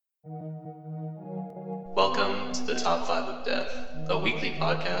Welcome to the Top 5 of Death, a weekly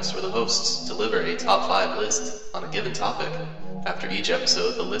podcast where the hosts deliver a top 5 list on a given topic. After each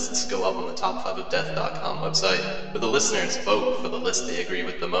episode, the lists go up on the top5ofdeath.com website, where the listeners vote for the list they agree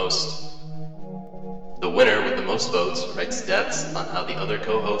with the most. The winner with the most votes writes deaths on how the other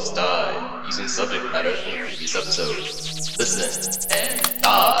co-hosts die, using subject matter from the previous episode. Listen and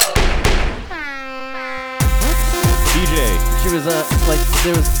die. DJ. She was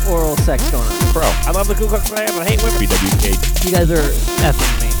there was oral sex going on. Bro. I love the Ku Klux Klan, but I hate women. BWK. You guys are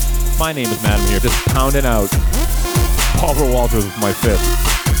effing me. My name is Madam here, just pounding out Barbara Walters with my fist.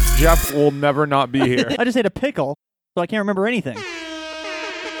 Jeff will never not be here. I just ate a pickle, so I can't remember anything.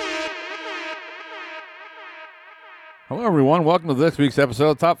 Hello, everyone. Welcome to this week's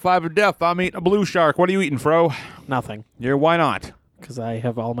episode of Top 5 of Death. I'm eating a blue shark. What are you eating, Fro? Nothing. Why not? Because I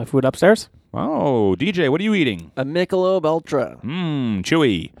have all my food upstairs. Oh, DJ, what are you eating? A Michelob Ultra.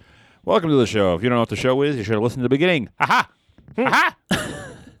 Chewy. Welcome to the show. If you don't know what the show is, you should have listened to the beginning. Aha! Aha!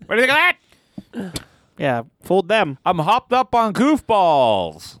 What do you think of that? Yeah, fooled them. I'm hopped up on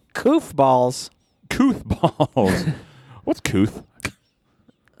goofballs. Coof balls. Couth-balls. What's couth?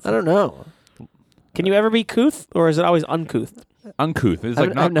 I don't know. Can you ever be couth, or is it always uncouth? Uncouth. It's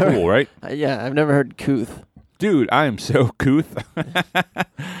I've not never- cool, right? Yeah, I've never heard couth. Dude, I am so couth.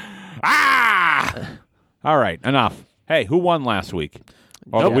 Ah! All right, enough. Hey, who won last week?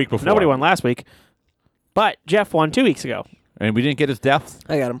 Or the week before? Nobody won last week. But Jeff won 2 weeks ago. And we didn't get his deaths?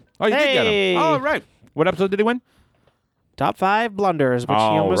 I got him. Oh, you did get Hey! him. Oh, right. What episode did he win? Top 5 blunders, which he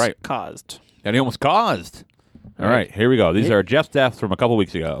Oh, almost right. caused. And he almost caused. All right, here we go. These are Jeff's deaths from a couple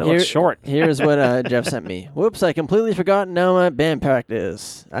weeks ago. That looks short. Here's what Jeff sent me. Whoops, I completely forgot now my band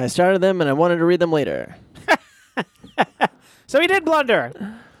practice. I started them and I wanted to read them later. So he did blunder.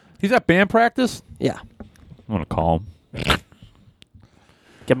 He's at band practice? Yeah. I'm going to call him.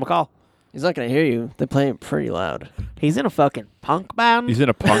 Give him a call. He's not going to hear you. They're playing pretty loud. He's in a fucking punk band. He's in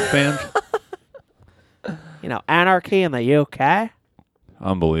a punk band? You know, Anarchy in the UK.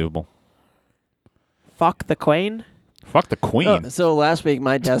 Unbelievable. Fuck the Queen. Fuck the Queen. Oh, so last week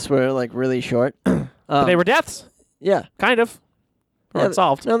my tests were like really short. But they were deaths. Yeah. Kind of. Or Yeah,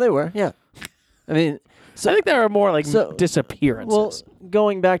 unsolved. No, they were. Yeah. I mean, I think there are more like So- disappearances. well,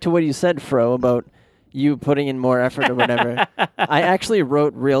 going back to what you said, Fro, about you putting in more effort or whatever, I actually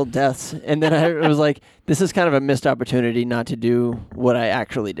wrote real deaths, and then I was like, this is kind of a missed opportunity not to do what I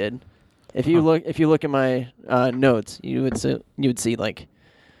actually did. If you look at my notes, you would see like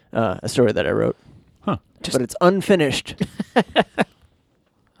a story that I wrote. Huh. But it's unfinished.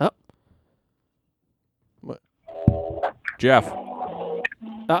 Jeff.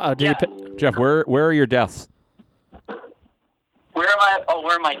 Uh-oh, did Yeah. you pick? Jeff, where are your deaths? Where am I? Oh,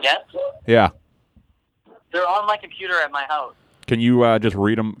 where are my deaths? Yeah. They're on my computer at my house. Can you just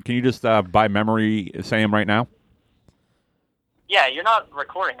read them? Can you just by memory say them right now? Yeah, you're not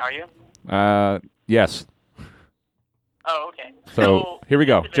recording, are you? Yes. Oh, okay. So, here we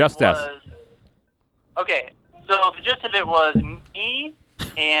go. the gist of it Just deaths. was- Okay, so the gist of it was me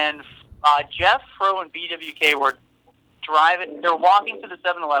and Jeff, Fro, and BWK were driving. They were walking to the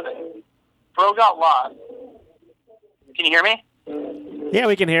 7-Eleven. Fro got lost. Can you hear me? Yeah,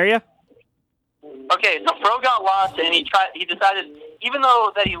 we can hear you. Okay, so Fro got lost, and he decided, even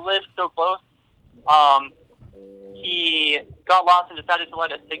though that he lived so close, he got lost and decided to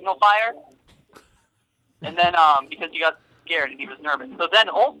light a signal fire. And then, because he got scared and he was nervous. So then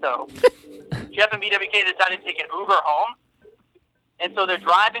also, Jeff and BWK decided to take an Uber home. And so they're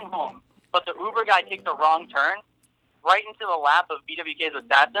driving home, but the Uber guy takes a wrong turn right into the lap of BWK's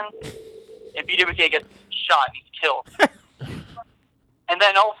assassin, and BWK gets shot and he's killed. And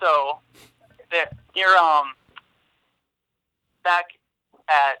then also, near back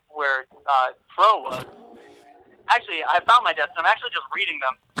at where Fro was. Actually, I found my desk, and I'm actually just reading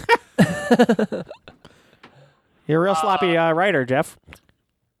them. You're a real sloppy writer, Jeff.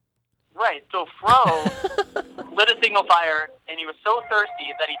 Right, so Fro lit a signal fire, and he was so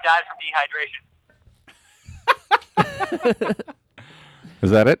thirsty that he died from dehydration.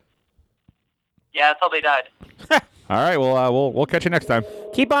 Is that it? Yeah, that's how they died. All right. Well, we'll catch you next time.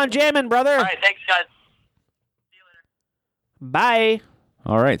 Keep on jamming, brother. All right, thanks, guys. See you later. Bye.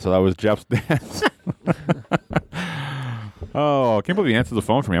 All right. So that was Jeff's deaths. Oh, I can't believe he answered the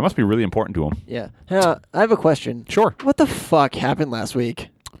phone for me. It must be really important to him. Yeah. I have a question. Sure. What the fuck happened last week?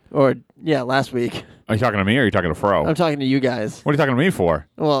 Or, yeah, last week. Are you talking to me or are you talking to Fro? I'm talking to you guys. What are you talking to me for?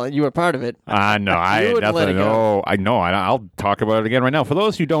 Well, you were part of it. No, I You wouldn't let definitely it go. know. I know. I'll talk about it again right now. For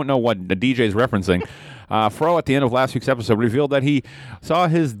those who don't know what the DJ is referencing, Fro at the end of last week's episode revealed that he saw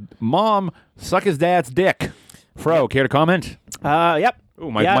his mom suck his dad's dick. Fro, care to comment? Yep.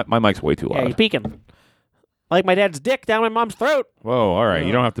 Ooh, my mic's way too Yeah, loud. he's peeking. Like my dad's dick down my mom's throat. Whoa, all right.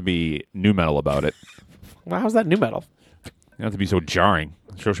 You don't have to be new metal about it. Well, how's that new metal? You don't have to be so jarring.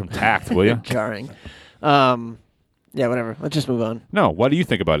 Show some tact, will you? Jarring. Yeah, whatever. Let's just move on. No, what do you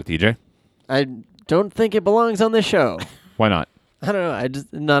think about it, TJ? I don't think it belongs on this show. Why not? I don't know. I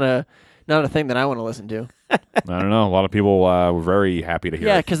just not a thing that I want to listen to. I don't know. A lot of people were very happy to hear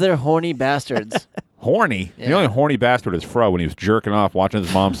Yeah, it. because they're horny bastards. Horny? The Yeah. only horny bastard is Fro when he was jerking off, watching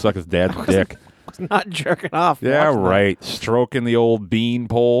his mom suck his dad's dick. It's not jerking off. Yeah, watching that. right. Stroking the old bean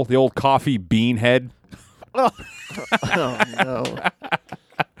pole, the old coffee bean head. Oh no!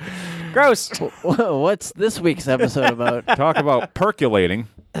 Gross. What's this week's episode about? Talk about percolating.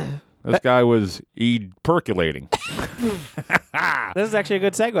 This guy was percolating. This is actually a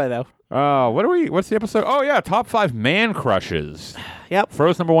good segue, though. What's the episode? Oh, yeah, top 5 man crushes. Yep.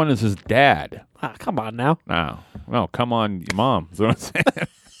 Fro's number 1 is his dad. Ah, come on now. No, come on, your mom. That's what I'm saying.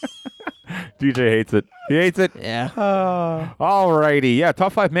 DJ hates it. He hates it. Yeah. All righty. Yeah,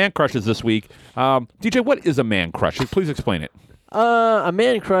 top 5 man crushes this week. DJ, what is a man crush? Please explain it. A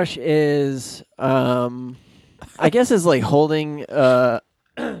man crush is, I guess, is like holding.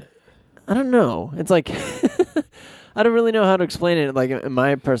 I don't know. It's like I don't really know how to explain it. Like in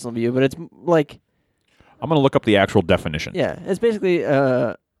my personal view, but it's like I'm going to look up the actual definition. yeah, it's basically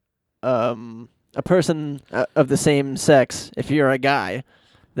a person of the same sex. If you're a guy,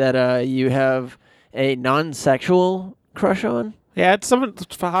 that you have a non-sexual crush on. Yeah, it's someone.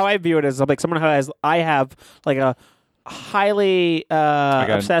 How I view it is like someone who I have like a highly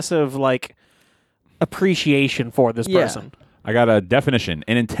obsessive like appreciation for this Yeah. person. I got a definition.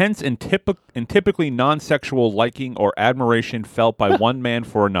 An intense and typically non-sexual liking or admiration felt by one man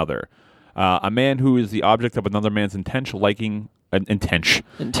for another. A man who is the object of another man's intense liking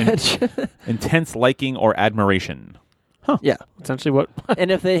or admiration. Yeah, Essentially, what? and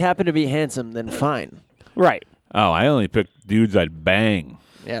if they happen to be handsome, then fine. Right. Oh, I only picked dudes I'd bang.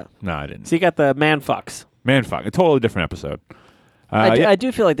 Yeah. No, I didn't. So you got the man fucks. Man, fuck. A totally different episode. I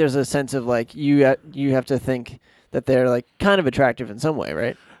do feel like there's a sense of like you have to think that they're like kind of attractive in some way,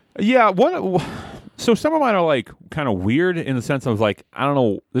 right? Yeah. So some of mine are like kind of weird in the sense of like, I don't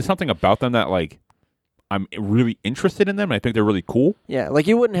know. There's something about them that like I'm really interested in them. I think they're really cool. Yeah, like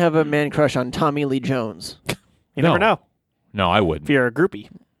you wouldn't have a man crush on Tommy Lee Jones. You never know No, I if wouldn't. you're a groupie.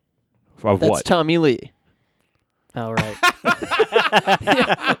 Of That's what? Tommy Lee. Oh, right.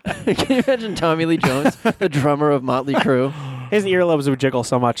 Can you imagine Tommy Lee Jones, the drummer of Motley Crue? His earlobes would jiggle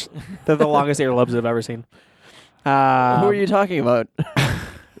so much. They're the longest earlobes I've ever seen. Who are you talking about?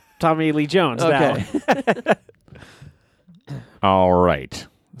 Tommy Lee Jones. Okay. Now. All right.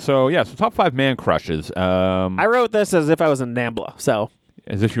 So yeah, so top 5 man crushes. I wrote this as if I was in NAMBLA, so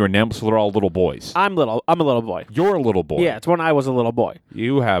As if you were Namble, so they're all little boys. I'm a little boy. You're a little boy. Yeah, it's when I was a little boy.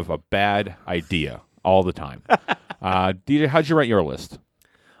 You have a bad idea all the time. DJ, how'd you write your list?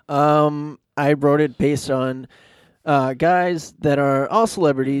 I wrote it based on guys that are all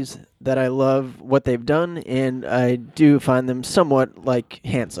celebrities that I love what they've done, and I do find them somewhat like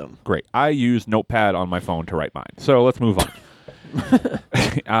handsome. Great. I use Notepad on my phone to write mine. So let's move on.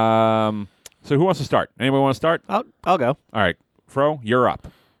 So who wants to start? Anybody want to start? I'll go. All right. Fro, you're up.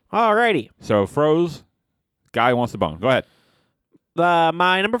 Alrighty. So Fro's guy wants the bone. Go ahead.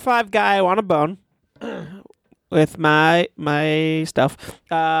 My number 5 guy I want to bone with my stuff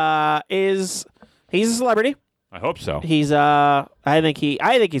is he's a celebrity. I hope so. He's I think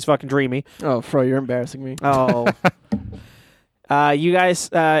he's fucking dreamy. Oh, Fro, you're embarrassing me. Oh. You guys,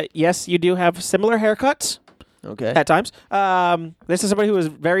 yes, you do have similar haircuts Okay. at times. This is somebody who is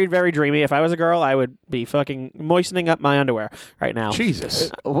very, very dreamy. If I was a girl, I would be fucking moistening up my underwear right now.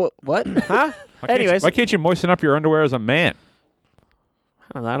 Jesus. What? Huh? Anyways, Why can't you moisten up your underwear as a man?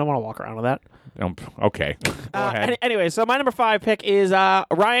 I don't want to walk around with that. Okay. Go ahead. Anyway, so my number 5 pick is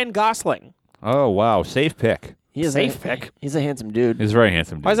Ryan Gosling. Oh, wow. Safe pick. He is Safe pick. He's a handsome dude. He's a very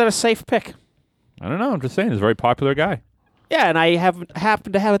handsome dude. Why is that a safe pick? I don't know. I'm just saying. He's a very popular guy. Yeah, and I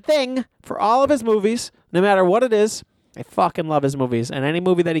happen to have a thing for all of his movies, no matter what it is. I fucking love his movies, and any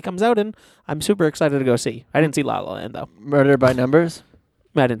movie that he comes out in, I'm super excited to go see. I didn't see La La Land, though. Murder by Numbers?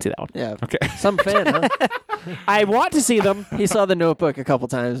 I didn't see that one. Yeah. Okay. Some fan, huh? I want to see them. He saw The Notebook a couple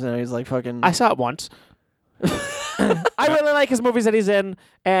times, and he's like fucking... I saw it once. I really like his movies that he's in,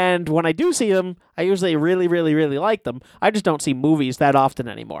 and when I do see them, I usually really, really, really like them. I just don't see movies that often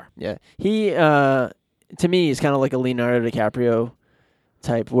anymore. Yeah. He, to me, he's kind of like a Leonardo DiCaprio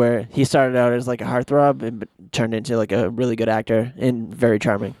type, where he started out as like a heartthrob and turned into like a really good actor and very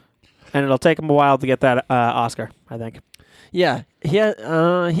charming. And it'll take him a while to get that Oscar, I think. Yeah. He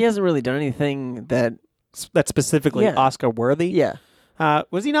hasn't really done anything that... That's specifically Yeah. Oscar worthy. Yeah.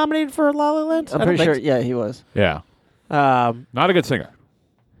 Was he nominated for La La Land? I'm pretty sure. Yeah, he was. Yeah. Not Not a good singer.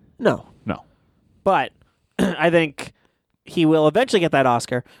 No. No. But I think he will eventually get that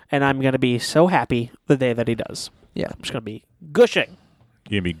Oscar, and I'm going to be so happy the day that he does. Yeah. I'm just going to be gushing.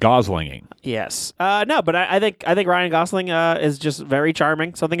 You're going to be goslinging. Yes. No, but I think Ryan Gosling is just very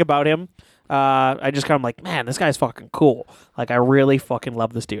charming. Something about him. I just kind of like, man, this guy's fucking cool. Like, I really fucking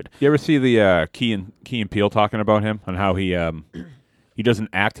love this dude. You ever see the Key and Peele talking about him and how he doesn't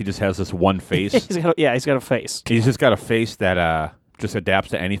act, he just has this one face. He's got a face. He's just got a face that just adapts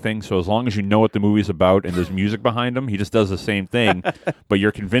to anything. So as long as you know what the movie's about and there's music behind him, he just does the same thing, but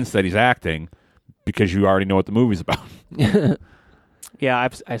you're convinced that he's acting because you already know what the movie's about. Yeah,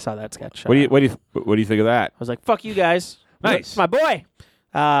 I saw that sketch. What do you think of that? I was like, fuck you guys. Nice. It's my boy.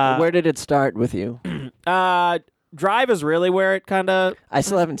 Where did it start with you? Drive is really where it kind of... I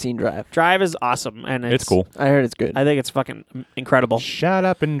still haven't seen Drive. Drive is awesome, and It's cool. I heard it's good. I think it's fucking incredible. Shut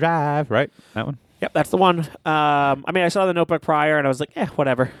up and drive, right? That one? Yep, that's the one. I mean, I saw The Notebook prior, and I was like,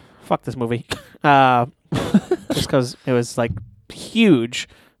 whatever. Fuck this movie. Just because it was, like, huge,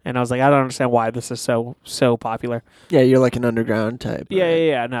 and I was like, I don't understand why this is so popular. Yeah, you're like an underground type.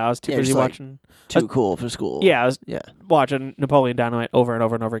 Yeah. No, I was too Yeah, busy just like- watching... Too cool for school. Yeah, I was Yeah. watching Napoleon Dynamite over and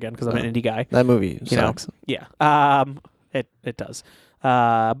over and over again because I'm an indie guy. That movie You know? sucks. Yeah. It does.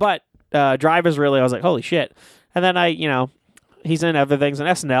 But Drive is really, I was like, holy shit. And then he's in other things. And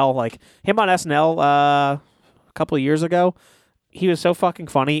SNL, like him on SNL a couple of years ago, he was so fucking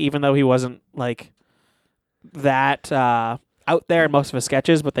funny, even though he wasn't like that out there in most of his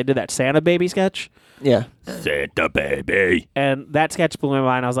sketches, but they did that Santa Baby sketch. Yeah. Santa baby. And that sketch blew my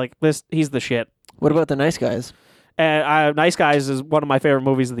mind. I was like, he's the shit. What about The Nice Guys? And Nice Guys is one of my favorite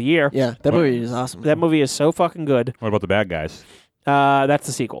movies of the year. Yeah, that movie is awesome. That movie is so fucking good. What about The Bad Guys? That's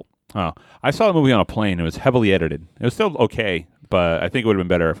the sequel. Oh, I saw the movie on a plane. It was heavily edited. It was still okay, but I think it would have been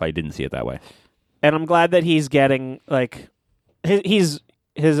better if I didn't see it that way. And I'm glad that he's getting like his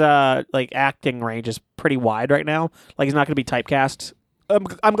like acting range is pretty wide right now. Like he's not going to be typecast.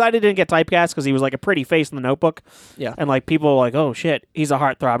 I'm glad he didn't get typecast because he was like a pretty face in The Notebook. Yeah. And like people were like, oh shit, he's a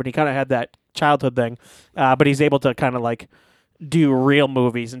heartthrob, and he kind of had that childhood thing, but he's able to kind of like do real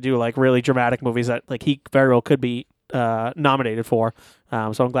movies and do like really dramatic movies that like he very well could be nominated for.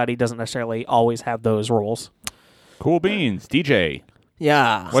 So I'm glad he doesn't necessarily always have those roles. Cool beans. DJ,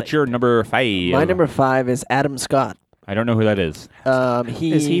 Yeah. what's your number 5? My number 5 is Adam Scott. I don't know who that is.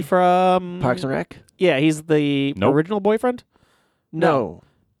 Is he from Parks and Rec? Yeah, he's the Nope. original boyfriend. No.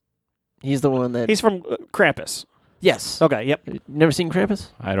 He's the one that... He's from Krampus. Yes. Okay, yep. Never seen Krampus?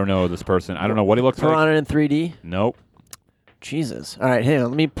 I don't know this person. I don't know what he looks like. Piranha in 3D? Nope. Jesus. All right, hang on.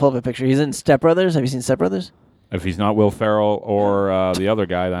 Let me pull up a picture. He's in Step Brothers. Have you seen Step Brothers? If he's not Will Ferrell or the other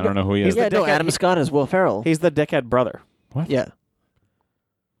guy, then I don't know who he is. Yeah, no, dickhead. Adam Scott is Will Ferrell. He's the dickhead brother. Yeah.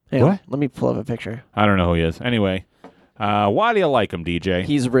 Hang on. What? Let me pull up a picture. I don't know who he is. Anyway, why do you like him, DJ?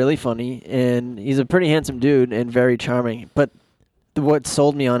 He's really funny, and he's a pretty handsome dude and very charming. But what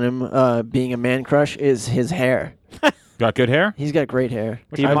sold me on him being a man crush is his hair. Got good hair? He's got great hair.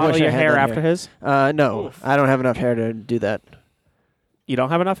 Do you I model wish I your had hair that after his? No, I don't have enough hair to do that. You don't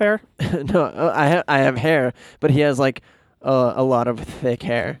have enough hair? No, I have hair, but he has like a lot of thick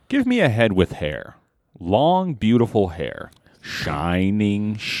hair. Give me a head with hair. Long, beautiful hair.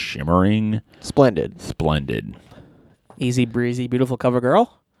 Shining, shimmering, Splendid. splendid. Easy breezy, beautiful cover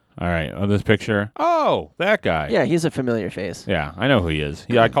girl. All right, on this picture. Oh, that guy. Yeah, he's a familiar face. Yeah, I know who he is.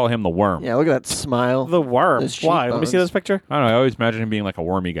 Yeah, I call him the worm. Yeah, look at that smile. The worm. Those Why? Let me see cheekbones. this picture. I don't know. I always imagine him being like a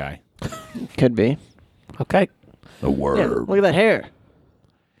wormy guy. Could be. Okay. The worm. Yeah, look at that hair.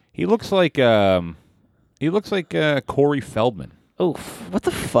 He looks like Corey Feldman. Oof. What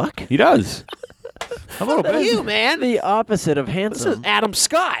the fuck? He does. A little bit. You, man. The opposite of This is handsome. Adam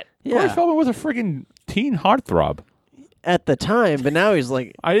Scott. Corey Yeah, Feldman was a friggin' teen heartthrob. at the time, but now he's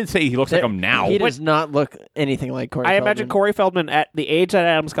like. I didn't say he looks like him now. He does not look anything like Corey I Feldman. imagine Corey Feldman at the age that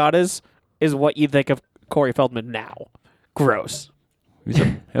Adam Scott is what you think of Corey Feldman now. Gross.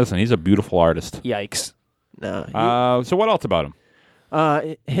 Listen, he's a beautiful artist. Yikes. No. So what else about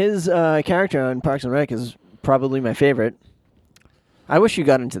him? His character on Parks and Rec is probably my favorite. I wish you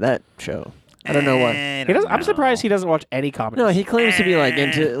got into that show. I don't know why. He doesn't. I'm surprised he doesn't watch any comedy. No, he claims to be like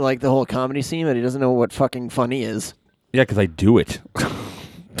into like the whole comedy scene, but he doesn't know what fucking funny is. Yeah, because I do it.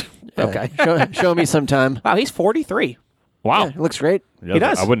 Okay. Show me sometime. Wow, he's 43. Wow. Yeah, looks great. He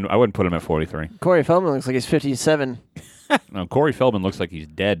does. I wouldn't put him at 43. Corey Feldman looks like he's 57. No, Corey Feldman looks like he's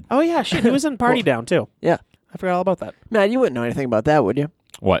dead. Oh yeah, shit. He was in Party Down too. Yeah. I forgot all about that. Matt, you wouldn't know anything about that, would you?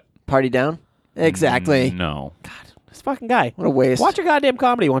 What? Party Down? Exactly. No. This fucking guy. What a waste. Watch a goddamn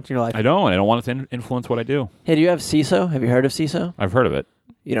comedy once in your life. I don't. I don't want it to influence what I do. Hey, do you have CISO? Have you heard of CISO? I've heard of it.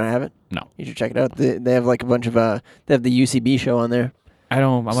 You don't have it? No. You should check it out. They have like a bunch of they have the UCB show on there.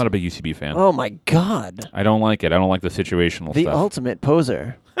 I'm not a big UCB fan. Oh my god. I don't like it. I don't like the situational The stuff. ultimate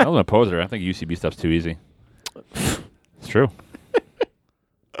poser. I'm a poser. I think UCB stuff's too easy. It's true.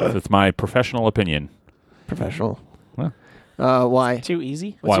 It's my professional opinion. Professional. Huh. Why? Too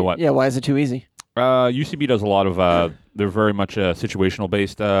easy. What? Yeah, why is it too easy? UCB does a lot of. They're very much situational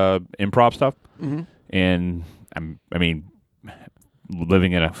based improv stuff, Mm-hmm. and I mean,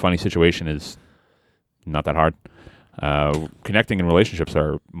 living in a funny situation is not that hard. Connecting in relationships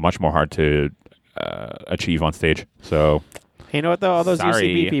are much more hard to achieve on stage. So, Hey, you know what though? All those Sorry.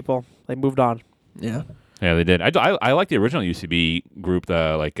 UCB people, they moved on. Yeah. yeah, they did. I like the original UCB group,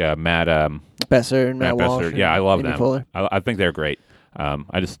 the Matt Besser and Matt Walsh. Besser. and Yeah, I love Amy them. Poehler. I think they're great. I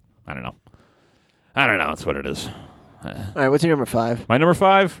don't know. That's what it is. All right, what's your number 5? My number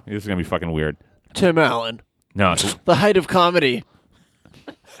 5. This is gonna be fucking weird. Tim Allen. No, The height of comedy.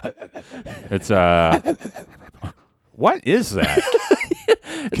 it's What is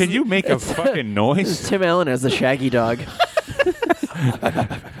that? Can you make a fucking noise? Tim Allen as the Shaggy Dog.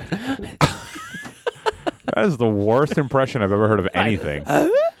 That is the worst impression I've ever heard of anything.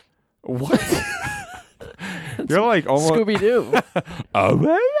 What? You're like almost. Scooby Doo.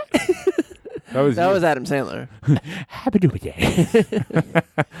 That was That you. was Adam Sandler. Happy to be.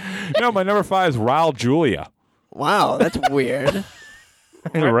 No, my number 5 is Raul Julia. Wow, that's weird.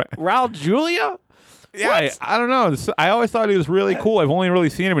 Raul Julia? Yeah, I don't know. I always thought he was really cool. I've only really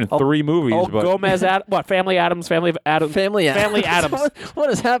seen him in 3 movies. Oh, but Gomez, Family Adams, Family Adams. Family Adams. What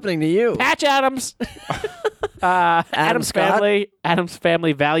is happening to you? Patch Adams. Adams Scott? Adams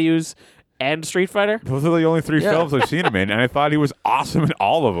Family Values, and Street Fighter. those are the only 3 Yeah. films I've seen him in, and I thought he was awesome in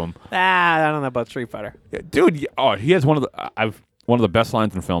all of them. I don't know about Street Fighter. Dude, he has one of the best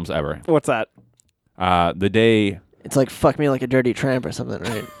lines in films ever. What's that? The day. It's like fuck me like a dirty tramp or something,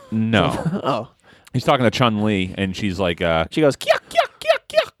 right? No. Oh. He's talking to Chun-Li, and she's like, She goes, kyuk, kyuk, kyuk,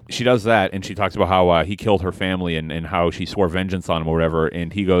 kyuk. she does that, and she talks about how he killed her family and how she swore vengeance on him or whatever,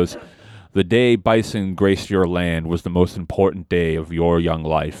 and he goes, the day bison graced your land was the most important day of your young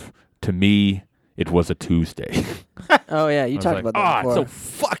life. To me, it was a Tuesday. Oh yeah, you I was talked like, about that it's so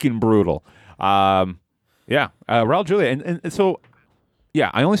before. fucking brutal. Raul Julia, and so, yeah,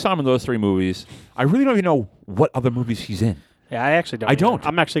 I only saw him in those 3 movies. I really don't even know what other movies he's in. Yeah, I actually don't. I either. don't.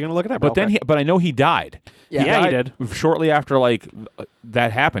 I'm actually going to look at that. But then, but I know he died. Yeah. Yeah, he died did. shortly after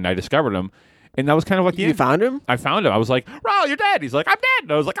that happened. I discovered him, and that was kind of like the You end. found him? I found him. I was like, Raul, you're dead. He's like, I'm dead.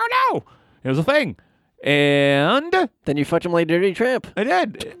 And I was like, oh no, it was a thing, and Then you fucked him like a dirty tramp. I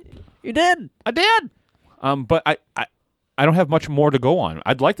did. You did. I did. But I don't have much more to go on.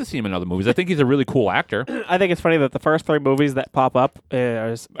 I'd like to see him in other movies. I think he's a really cool actor. I think it's funny that the first 3 movies that pop up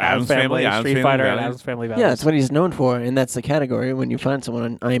is Adam's Family, Adam's Street Family Fighter, and Values. Adam's Family Values. Yeah, that's what he's known for, and that's the category. When you find someone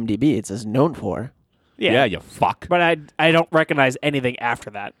on IMDb, it says known for. Yeah, you fuck. But I don't recognize anything after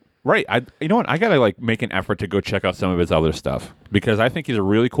that. Right. You know what? I gotta make an effort to go check out some of his other stuff because I think he's a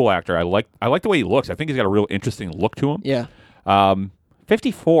really cool actor. I like the way he looks. I think he's got a real interesting look to him. Yeah.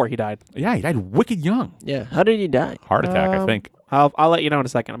 54, he died. Yeah, he died wicked young. Yeah. How did he die? Heart attack, I think. I'll let you know in a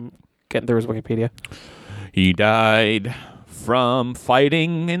second. I'm getting through his Wikipedia. He died from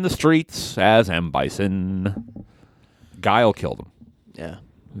fighting in the streets as M. Bison. Guile killed him. Yeah.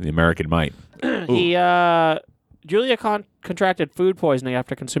 The American might. He Julia contracted food poisoning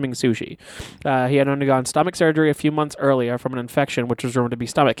after consuming sushi. He had undergone stomach surgery a few months earlier from an infection, which was rumored to be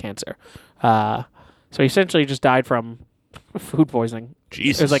stomach cancer. So he essentially just died from food poisoning.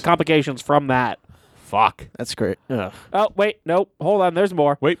 Jesus. There's like complications from that. Fuck. That's great. Ugh. Oh, wait, nope. Hold on, there's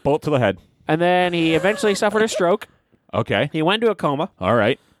more. Wait, bullet to the head. And then he eventually suffered a stroke. Okay. He went into a coma. All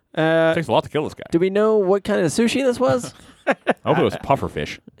right. Uh, Takes a lot to kill this guy. Do we know what kind of sushi this was? I hope it was puffer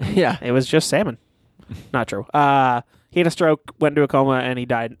fish. Yeah. It was just salmon. Not true. He had a stroke, went into a coma, and he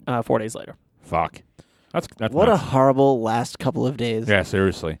died 4 days later. Fuck. That's What a nuts. horrible last couple of days. Yeah,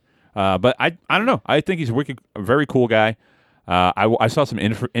 seriously. But I don't know. I think he's a very cool guy. I saw some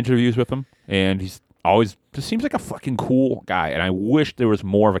interviews with him, and he's always just seems like a fucking cool guy. And I wish there was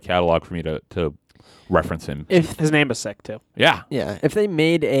more of a catalog for me to reference him. If His name is sick, too. Yeah. Yeah, if they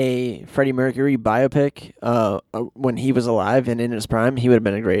made a Freddie Mercury biopic when he was alive and in his prime, he would have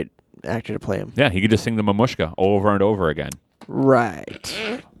been a great actor to play him. Yeah, he could just sing the Mamushka over and over again.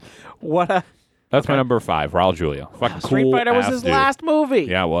 Right. What a... That's my number 5, Raul Julia. Fucking Street cool Fighter was ass his dude. last movie.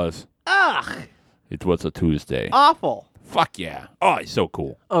 Yeah, it was. Ugh. It was a Tuesday. Awful. Fuck yeah. Oh, he's so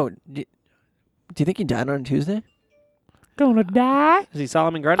cool. Oh, do you think he died on Tuesday? gonna die Is he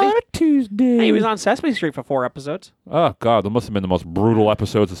Solomon Grundy? on a Tuesday. Hey, he was on Sesame Street for 4 episodes. Oh God, those must have been the most brutal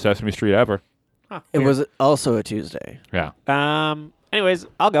episodes of Sesame Street ever. Huh, It weird. was also a Tuesday. Yeah, Anyways,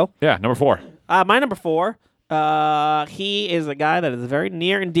 I'll go. yeah. Number 4. My number 4. He is a guy that is very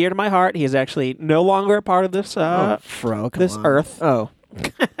near and dear to my heart. He is actually no longer a part of this Fro, come this on. earth. Oh,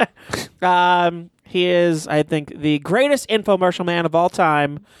 He is, I think, the greatest infomercial man of all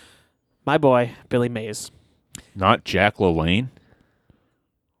time. My boy, Billy Mays. Not Jack LaLanne.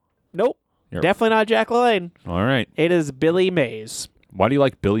 Nope. You're- Definitely not Jack LaLanne. All right. It is Billy Mays. Why do you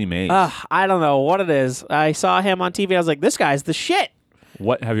like Billy Mays? I don't know what it is. I saw him on TV. I was like, this guy's the shit.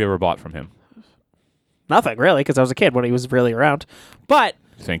 What have you ever bought from him? Nothing, really, because I was a kid when he was really around. But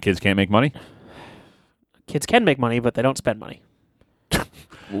Saying kids can't make money? kids can make money, but they don't spend money.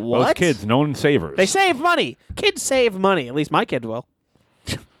 Those kids, known savers. They save money. Kids save money. At least my kid will.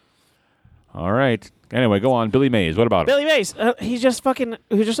 All right. Anyway, go on. Billy Mays. What about him? Billy Mays, he's just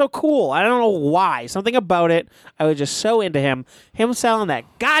so cool. I don't know why. Something about it. I was just so into him. Him selling that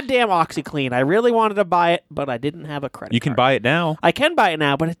goddamn OxyClean. I really wanted to buy it, but I didn't have a credit You can card. buy it now. I can buy it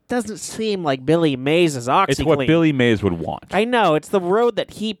now, but it doesn't seem like Billy Mays' OxyClean. It's what Billy Mays would want. I know. It's the road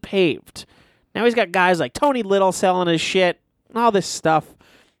that he paved. Now he's got guys like Tony Little selling his shit, all this stuff.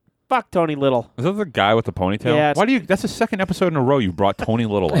 Fuck Tony Little. Is that the guy with the ponytail? Yeah, Why do you? That's the second episode in a row you brought Tony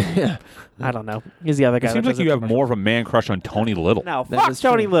Little up. I don't know. He's the other guy. It seems that like does you it have commercial. more of a man crush on Tony Little. No, That fuck is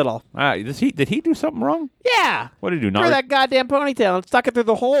Tony true. Little. Did he do something wrong? Yeah. What did he do? Threw that goddamn ponytail and stuck it through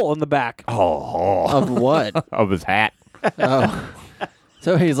the hole in the back. of what? of his hat. Oh,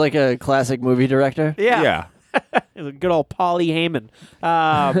 so he's like a classic movie director. Yeah. He's a good old Paulie Heyman.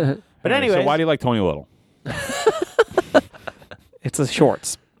 But anyway, so why do you like Tony Little? it's the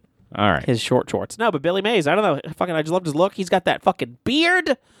shorts. All right. His shorts. No, but Billy Mays, I don't know. I just loved his look. He's got that fucking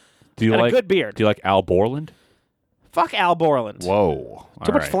beard. Do you Got a like good beard. Do you like Al Borland? Fuck Al Borland. Whoa.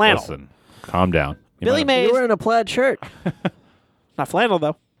 Too All much flannel. Listen, calm down. You Billy might- Mays. You're wearing a plaid shirt. Not flannel,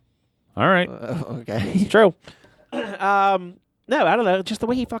 though. All right. Okay. It's true. No, I don't know. Just the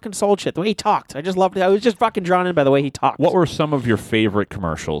way he fucking sold shit. The way he talked. I just loved it. I was just fucking drawn in by the way he talked. What were some of your favorite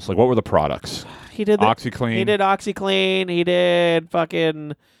commercials? Like, what were the products? he did? OxyClean. He did OxyClean. He did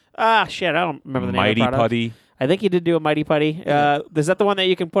fucking... shit. I don't remember the name Mighty of the product. Putty. I think he did do a Mighty Putty. Is that the one that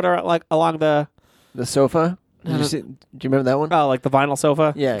you can put like along the... The sofa. Did you see? Do you remember that one? Oh, like the vinyl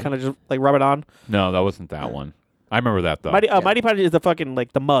sofa? Yeah. Kind of just like rub it on. No, that wasn't that one. I remember that though. Mighty Putty is the fucking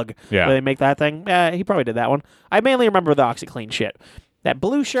like the mug. Yeah. Where they make that thing. He probably did that one. I mainly remember the OxyClean shit. That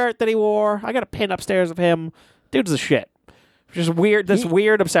blue shirt that he wore. I got a pin upstairs of him. Dude's the shit. Just weird. This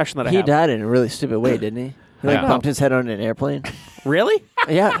weird obsession that I He have. died in a really stupid way, didn't he? He like Yeah. bumped his head on an airplane. Really?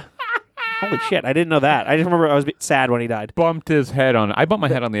 Yeah. Holy shit! I didn't know that. I just remember I was sad when he died. Bumped his head on. I bump my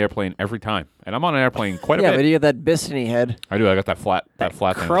head on the airplane every time, and I'm on an airplane quite a Yeah, bit. but you got that Bistany head. I do. I got that flat thing. in the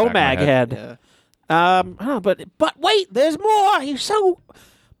back of my Cro-Mag head. But wait, there's more. He's so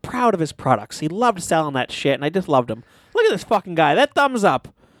proud of his products. He loved selling that shit, and I just loved him. Look at this fucking guy. That thumbs up.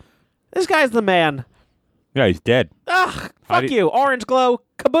 This guy's the man. Yeah, he's dead. Ugh, How fuck do you. Orange glow.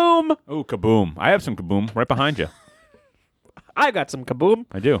 Kaboom. Oh, kaboom! I have some kaboom right behind you. I got some kaboom.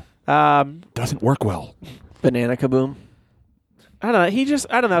 I do. Doesn't work well. Banana kaboom. I don't know.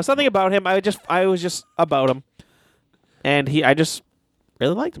 I don't know. Something about him. I was just about him. And I just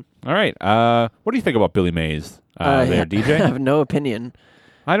really liked him. All right. What do you think about Billy Mays? There, I DJ. have no opinion.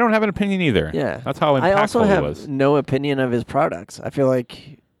 I don't have an opinion either. Yeah. That's how impactful I also he have was. no opinion of his products. I feel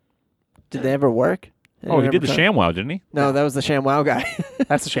like, did they ever work? Oh, he did the sham. ShamWow, didn't he? No, that was the ShamWow guy.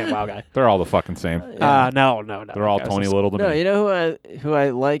 That's the ShamWow guy. They're all the fucking same. No. They're all Tony Little to No, me. you know who I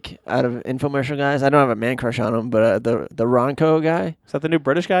like out of infomercial guys? I don't have a man crush on him, but the Ronco guy. Is that the new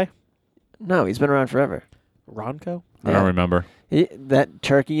British guy? No, he's been around forever. Ronco? I don't remember. That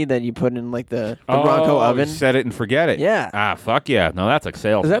turkey that you put in like the Ronco oven. Set it and forget it. Yeah. Ah, fuck yeah. No, that's like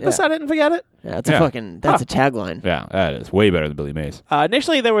sales. Is that Yeah. the Set It and Forget It? Yeah, that's Yeah. that's a tagline. Yeah, that is way better than Billy Mays.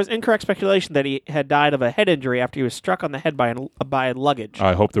 Initially, there was incorrect speculation that he had died of a head injury after he was struck on the head by luggage.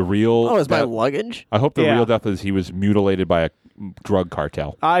 I hope the real. Oh, it's my death- luggage? I hope the Yeah. real death is he was mutilated by a drug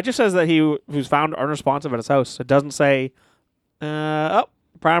cartel. It just says that he was found unresponsive at his house. It doesn't say,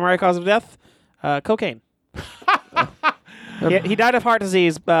 primary cause of death, cocaine. He died of heart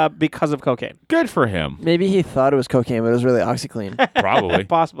disease because of cocaine. Good for him. Maybe he thought it was cocaine, but it was really OxyClean. Probably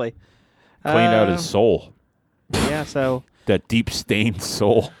Possibly. cleaned out his soul. Yeah, so That deep stained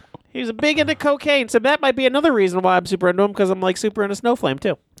soul. he was big into cocaine. So that might be another reason why I'm super into him, because I'm like super into Snowflame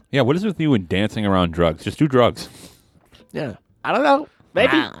too. Yeah, what is it with you and dancing around drugs? Just do drugs. Yeah. I don't know.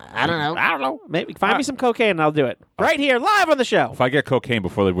 Maybe. I don't know. I don't know. Maybe find me some cocaine and I'll do it. Right here, live on the show. If I get cocaine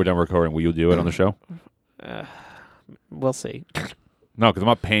before we're done recording, will you do it on the show? We'll see. No, because I'm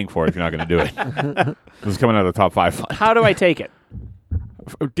not paying for it if you're not going to do it. This is coming out of the top 5 fund. How do I take it?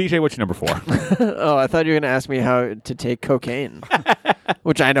 DJ, what's your number 4? Oh, I thought you were going to ask me how to take cocaine,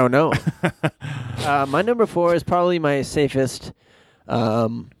 which I don't know. My number 4 is probably my safest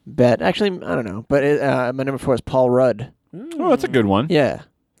bet. Actually, I don't know, but my number 4 is Paul Rudd. Oh, that's a good one. Yeah,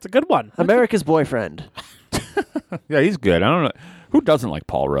 It's a good one. America's Boyfriend. Yeah, he's good. I don't know. Who doesn't like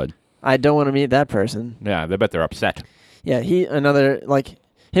Paul Rudd? I don't want to meet that person. Yeah, they bet they're upset. Yeah, him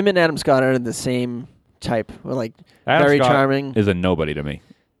and Adam Scott are the same type. We're like Adam very Scott charming. is a nobody to me.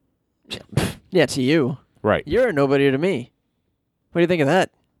 Yeah, to you. Right. You're a nobody to me. What do you think of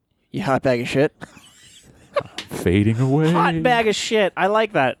that? You hot bag of shit. Fading away. Hot bag of shit. I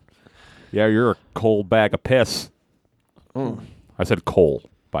like that. Yeah, you're a cold bag of piss. Mm. I said coal,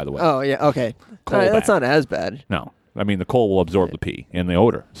 by the way. Oh yeah, okay. Coal All right, that's bag. not as bad. No. I mean, the coal will absorb the pee and the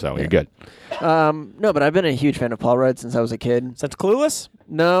odor, so you're good. No, but I've been a huge fan of Paul Rudd since I was a kid. Is that Clueless?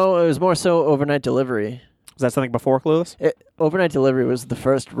 No, it was more so Overnight Delivery. Was that something before Clueless? Overnight Delivery was the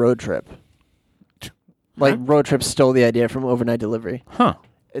first road trip. Like road trip stole the idea from Overnight Delivery. Huh.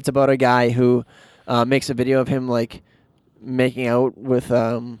 It's about a guy who makes a video of him like making out with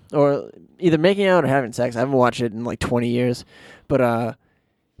or either making out or having sex. I haven't watched it in like 20 years, but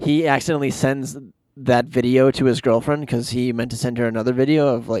he accidentally sends that video to his girlfriend because he meant to send her another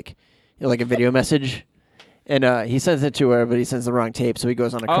video of like a video message, and he sends it to her, but he sends the wrong tape, so he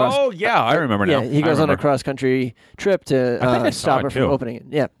goes on a cross. Oh, yeah, I remember now. Yeah, he goes on a remember. cross country trip I think I to saw stop it her from too. opening it.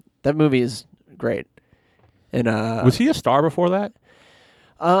 Yeah, that movie is great. And Was he a star before that?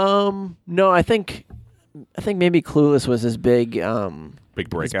 no, I think maybe Clueless was his big Big his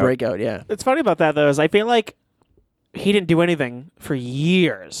breakout. breakout. Yeah. It's funny about that though is I feel like he didn't do anything for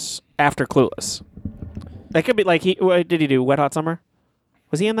years after Clueless. That could be like what did he do? Wet Hot Summer?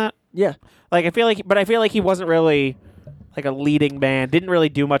 Was he in that? Yeah. Like I feel like he wasn't really like a leading man. Didn't really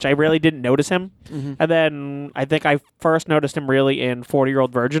do much. I really didn't notice him. Mm-hmm. And then I think I first noticed him really in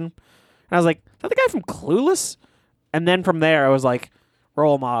 40-Year-Old Virgin. And I was like, is that the guy from Clueless? And then from there I was like,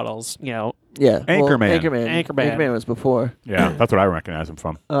 role models, Yeah. Anchorman. Anchorman was before. Yeah, that's what I recognize him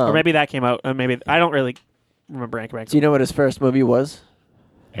from. or maybe that came out. Maybe I don't really remember Anchorman. Do you know what his first movie was?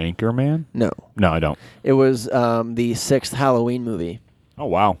 Anchorman? No. No, I don't. It was the 6th Halloween movie. Oh,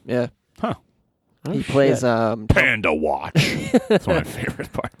 wow. Yeah. Huh. He plays Panda Watch. That's one of my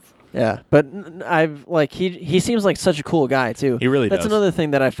favorite parts. yeah, but I've like he seems like such a cool guy too. He really That's does. another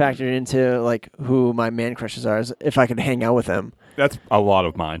thing that I factored into like who my man crushes are is if I could hang out with him. That's a lot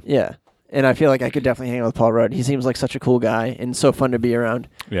of mine. Yeah. And I feel like I could definitely hang out with Paul Rudd. He seems like such a cool guy and so fun to be around.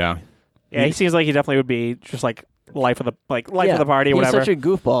 Yeah. Yeah, he seems like he definitely would be just like life of the party or He's whatever. such a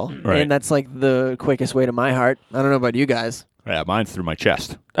goofball, Right. and that's like the quickest way to my heart. I don't know about you guys. Yeah, mine's through my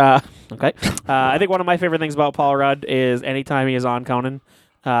chest. Okay. I think one of my favorite things about Paul Rudd is anytime he is on Conan,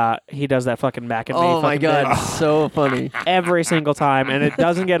 he does that fucking Mac and Me. Oh my fucking god, bit so funny. every single time, and it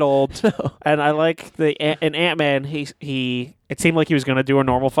doesn't get old. And I like in Ant-Man, he it seemed like he was going to do a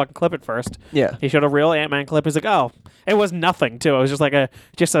normal fucking clip at first. Yeah. He showed a real Ant-Man clip. He's like, oh, it was nothing too. It was just like a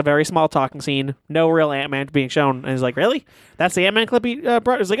very small talking scene, no real Ant-Man being shown. And he's like, really? That's the Ant-Man clip he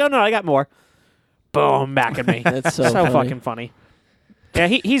brought? He's like, oh no, I got more. Boom, back at me. That's so funny. fucking funny. Yeah,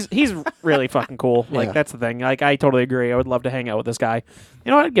 he's really fucking cool. Like Yeah. that's the thing. Like I totally agree. I would love to hang out with this guy.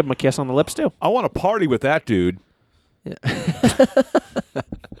 You know what? I'd give him a kiss on the lips too. I want to party with that dude. Yeah.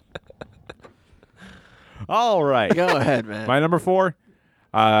 All right. Go ahead, man. My number 4.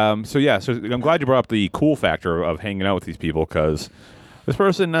 So I'm glad you brought up the cool factor of hanging out with these people because this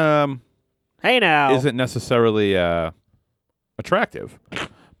person Hey now. isn't necessarily attractive,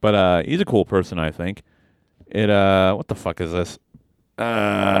 but he's a cool person, I think. What the fuck is this?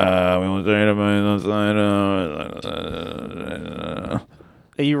 Are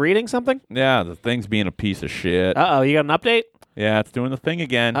you reading something? Yeah, the thing's being a piece of shit. Uh-oh, you got an update? Yeah, it's doing the thing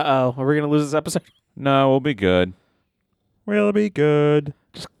again. Uh-oh, are we going to lose this episode? No, we'll be good. We'll be good.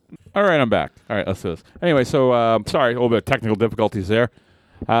 All right, I'm back. All right, let's do this. Anyway, so sorry, a little bit of technical difficulties there.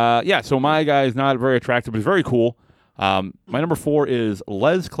 So my guy is not very attractive, but he's very cool. My number 4 is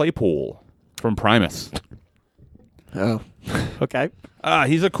Les Claypool from Primus. Oh. Okay.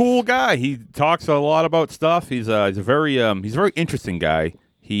 He's a cool guy. He talks a lot about stuff. He's a very interesting guy.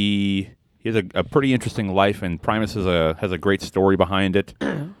 He has a pretty interesting life, and Primus has a great story behind it.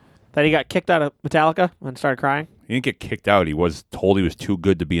 That he got kicked out of Metallica and started crying? He didn't get kicked out. He was told he was too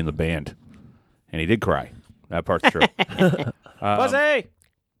good to be in the band, and he did cry. That part's true. Pussy!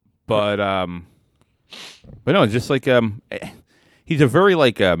 But no, it's just like he's a very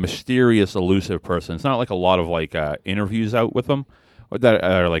mysterious, elusive person. It's not like a lot of interviews out with him that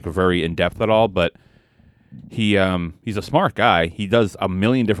are very in depth at all. But he's a smart guy. He does a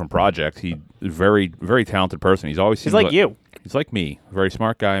million different projects. He's a very, very talented person. He's always He's seemed like you. He's like me. Very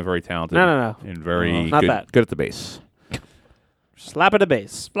smart guy and very talented. No. And very Not good, that. good at the bass. Slap at the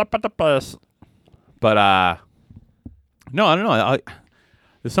base. Slap at the bass. But no, I don't know.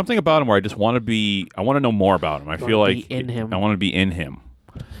 There's something about him where I just want to I want to know more about him. I feel wanna like be in him. I want to be in him.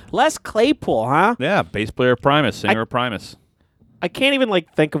 Les Claypool, huh? Yeah, bass player of Primus, singer of Primus. I can't even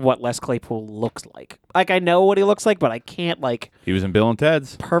think of what Les Claypool looks like. Like I know what he looks like, but I can't He was in Bill and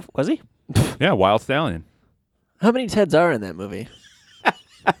Ted's. Was he? Yeah, Wild Stallion. How many Teds are in that movie?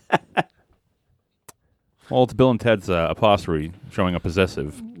 Well, it's Bill and Ted's apostrophe showing a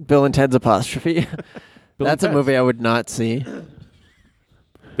possessive. Bill and Ted's apostrophe. Bill That's a and movie I would not see.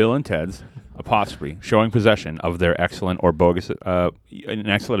 Bill and Ted's apostrophe showing possession of their excellent or bogus, an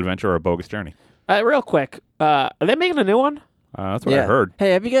excellent adventure or a bogus journey. Real quick, are they making a new one? That's what I heard.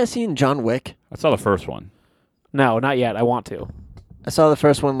 Hey, have you guys seen John Wick? I saw the first one. No, not yet. I want to. I saw the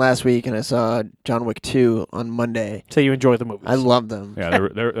first one last week, and I saw John Wick 2 on Monday. So you enjoy the movies? I love them. Yeah,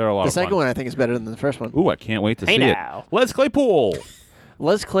 they're a lot The of fun. second one I think is better than the first one. Ooh, I can't wait to Hey see now. it. Les Claypool.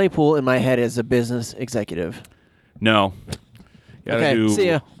 Les Claypool in my head is a business executive. No. You gotta Okay, see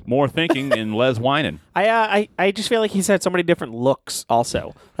ya. do more thinking and Les whining. I just feel like he's had so many different looks.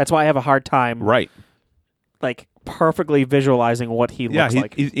 Also, that's why I have a hard time Right. perfectly visualizing what he Yeah, looks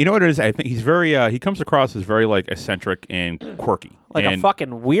like. you know what it is? I think he's very. He comes across as very eccentric and quirky, Like and, a fucking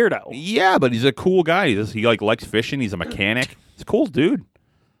weirdo. Yeah, but he's a cool guy. He likes fishing. He's a mechanic. He's a cool dude.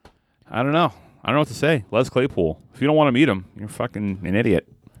 I don't know. I don't know what to say. Les Claypool. If you don't want to meet him, you're fucking an idiot.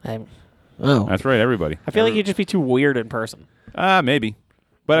 Oh. That's right, everybody. I feel like he'd just be too weird in person. Maybe.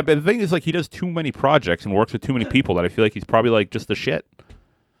 But the thing is, he does too many projects and works with too many people that I feel like he's probably just the shit.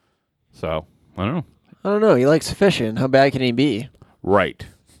 So I don't know. I don't know. He likes fishing. How bad can he be? Right.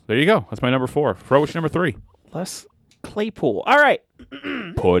 There you go. That's my number 4. Fro, what's your number 3? Les Claypool. All right.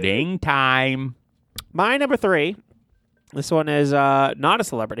 Pudding time. My number 3. This one is not a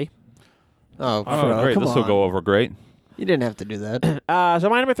celebrity. Oh, Oh, Fro, great. come This will on. go over great. You didn't have to do that. So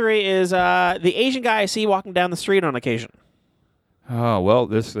my number 3 is the Asian guy I see walking down the street on occasion. Oh, well,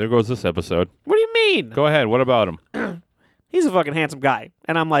 there goes this episode. What do you mean? Go ahead. What about him? He's a fucking handsome guy.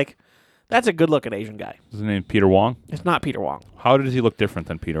 And I'm like, that's a good-looking Asian guy. Is his name Peter Wong? It's not Peter Wong. How does he look different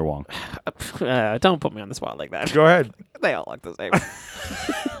than Peter Wong? Don't put me on the spot like that. Go ahead. They all look the same.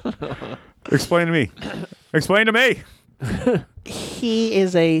 Explain to me. Explain to me. He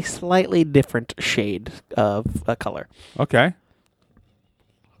is a slightly different shade of a color. Okay.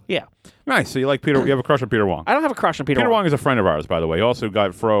 Yeah. Nice. So you like Peter? You have a crush on Peter Wong? I don't have a crush on Peter Peter Wong. Wong is a friend of ours, by the way. He also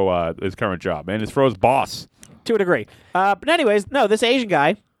got Fro his current job, and it's Fro's boss. To a degree. But anyways, no, this Asian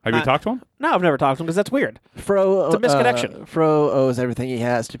guy. Have you talked to him? No, I've never talked to him because that's weird. Fro, It's a misconnection. Fro owes everything he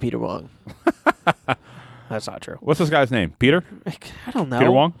has to Peter Wong. That's not true. What's this guy's name? Peter? I don't know.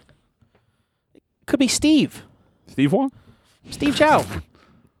 Peter Wong? Could be Steve. Steve Wong? Steve Chow.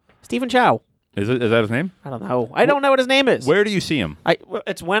 Stephen Chow. Is that his name? I don't know. I don't know what his name is. Where do you see him?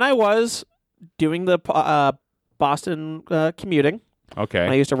 It's when I was doing the Boston commuting. Okay.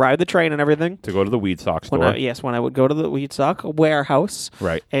 I used to ride the train and everything. To go to the weed sock store. When I would go to the weed stock warehouse.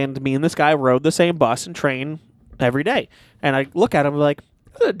 Right. And me and this guy rode the same bus and train every day. And I look at him like,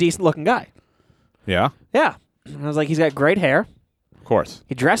 this is a decent looking guy. Yeah. Yeah. And I was like, he's got great hair. Of course.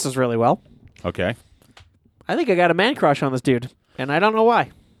 He dresses really well. Okay. I think I got a man crush on this dude. And I don't know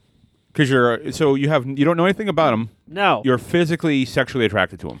why. Because you don't know anything about him. No. You're physically sexually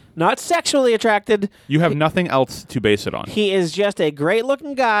attracted to him. Not sexually attracted. You have nothing else to base it on. He is just a great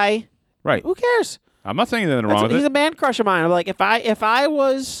looking guy. Right. Who cares? I'm not saying anything wrong with He's it. a man crush of mine. I'm like, if I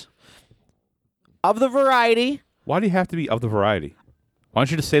was of the variety, Why do you have to be of the variety? Why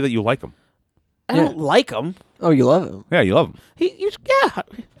don't you just say that you like him? I don't like him. Oh, you love him. Yeah, you love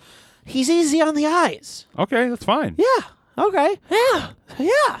him. He's easy on the eyes. Okay, that's fine. Yeah. Okay.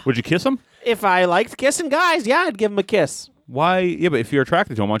 Yeah. Would you kiss him? If I liked kissing guys, yeah, I'd give him a kiss. Why? Yeah, but if you're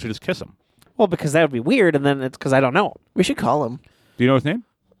attracted to him, why don't you just kiss him? Well, because that would be weird, and then it's because I don't know him. We should call him. Do you know his name?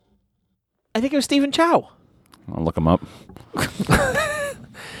 I think it was Stephen Chow. I'll look him up.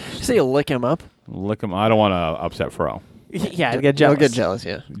 Say you lick him up. Look him. I don't want to upset Fro. Yeah, I'd get jealous. I'll get jealous,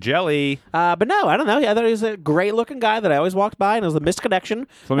 yeah. Jelly. But no, I don't know. I thought he was a great-looking guy that I always walked by, and it was a misconnection.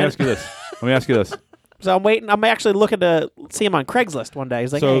 So let me ask you this. So I'm waiting. I'm actually looking to see him on Craigslist one day.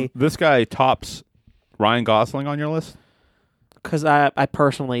 He's like, So hey, this guy tops Ryan Gosling on your list? because I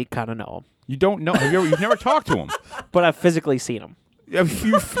personally kind of know him, You don't know. You've never talked to him. but I've physically seen him. Have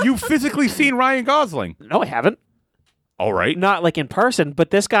you physically seen Ryan Gosling? No, I haven't. All right. Not like in person,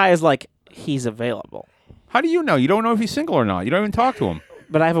 but this guy is like, he's available. How do you know? You don't know if he's single or not. You don't even talk to him.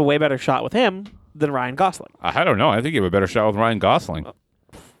 But I have a way better shot with him than Ryan Gosling. I don't know. I think you have a better shot with Ryan Gosling.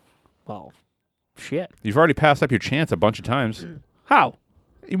 Well, shit. You've already passed up your chance a bunch of times. How?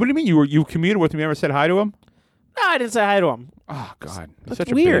 What do you mean you commuted with him? You ever said hi to him? No, I didn't say hi to him. Oh God, you're That's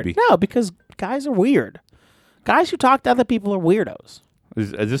such weird. a baby. No, because guys are weird. Guys who talk to other people are weirdos.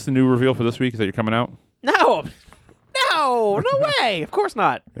 Is this the new reveal for this week? Is that you're coming out? No, no way. Of course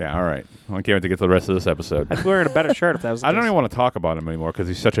not. Yeah. All right. Well, I can't wait to get to the rest of this episode. I'd be wearing a better shirt if that was. The I don't case. even want to talk about him anymore because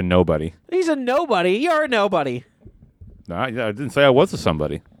he's such a nobody. He's a nobody. You're a nobody. No, I didn't say I was a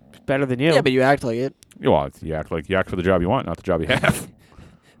somebody. Better than you. Yeah, but you act like it. Well, you act for the job you want, not the job you have.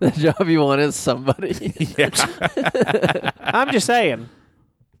 The job you want is somebody. Yeah. I'm just saying,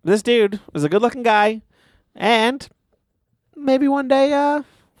 this dude is a good-looking guy, and maybe one day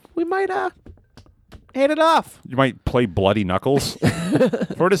we might hit it off. You might play bloody knuckles.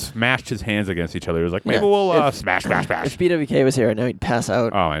 Ford has smashed his hands against each other. He was like, maybe Yeah. we'll smash. If BWK was here right now, he'd pass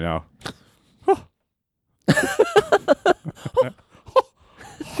out. Oh, I know.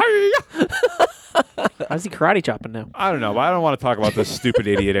 How's he karate chopping now? I don't know, but I don't want to talk about this stupid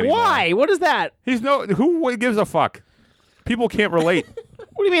idiot anymore. Why? What is that? Who gives a fuck? People can't relate.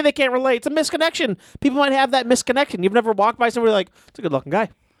 What do you mean they can't relate? It's a misconnection. People might have that misconnection. You've never walked by somebody like, it's a good-looking guy.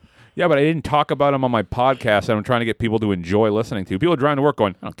 Yeah, but I didn't talk about him on my podcast, and I'm trying to get people to enjoy listening to. People are driving to work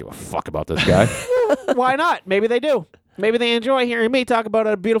going, I don't give a fuck about this guy. Why not? Maybe they do. Maybe they enjoy hearing me talk about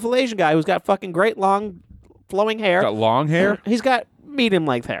a beautiful Asian guy who's got fucking great, long, flowing hair. Got long hair? He's got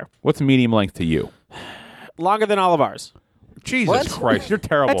medium-length hair. What's medium length to you? Longer than all of ours. Jesus What? Christ, you're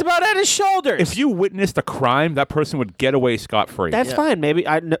terrible. That's about at his shoulders. If you witnessed a crime, that person would get away scot-free. That's fine. Maybe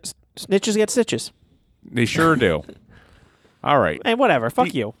snitches get stitches. They sure do. All right. And whatever.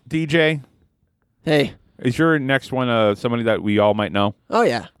 Fuck you. DJ, Hey. is your next one somebody that we all might know? Oh,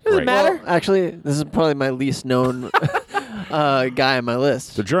 yeah. Does Great. it matter? Well, actually, this is probably my least known guy on my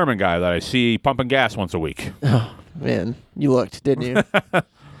list. The German guy that I see pumping gas once a week. Man, you looked, didn't you?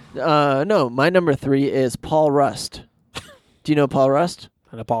 No, my number 3 is Paul Rust. Do you know Paul Rust?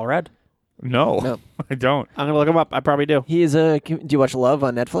 And a Paul Rudd. No, No. I don't. I'm going to look him up. I probably do. He's do you watch Love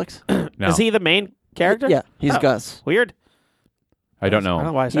on Netflix? No, Is he the main character? Yeah, he's Oh, Gus. Weird. I don't I don't know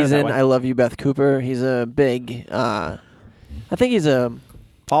know. why I said He's it that in way. I Love You, Beth Cooper. He's a big, I think he's a,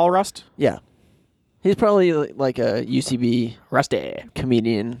 Paul Rust? yeah. He's probably like a UCB Rusty.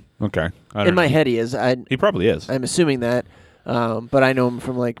 comedian. Okay. I don't In my know. head he is. He probably is. I'm assuming that. But I know him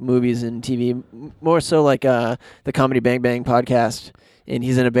from like movies and TV, more so like the Comedy Bang Bang podcast. And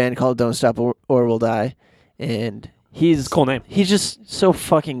he's in a band called Don't Stop or We'll Die. And he's Cool name. He's just so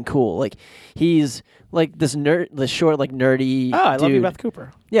fucking cool. Like he's like this short, like nerdy. Oh, I love you, dude. Beth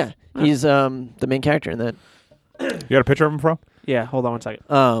Cooper. Yeah, he's the main character in that. You got a picture of him, Fro? Yeah, hold on one second.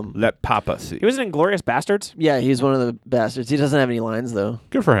 Let Papa see. He was in Inglourious Bastards. Yeah, he's one of the bastards. He doesn't have any lines though.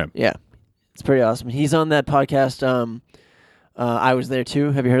 Good for him. Yeah, it's pretty awesome. He's on that podcast. I was there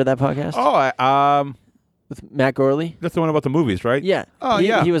too. Have you heard of that podcast Oh, with Matt Gorley? that's the one about the movies, right? Yeah. Oh, he,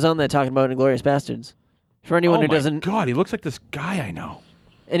 yeah. He was on that talking about Inglourious Bastards. For anyone Oh who my doesn't, God, he looks like this guy I know.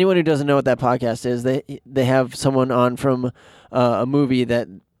 anyone who doesn't know what that podcast is, they have someone on from a movie that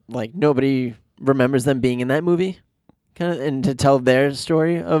like nobody remembers them being in that movie, kind of, and to tell their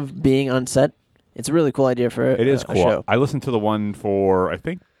story of being on set. It's a really cool idea for It is a cool. show. I listened to the one for I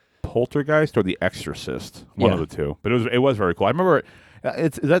think Poltergeist or The Exorcist, one Yeah. of the two. But it was very cool. I remember.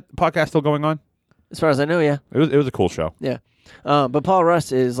 Is that podcast still going on? As far as I know, yeah. It was a cool show. Yeah. But Paul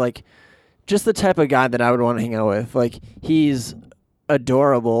Rust is like just the type of guy that I would want to hang out with. Like he's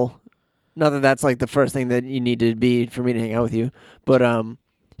adorable. Not that that's like the first thing that you need to be for me to hang out with you, but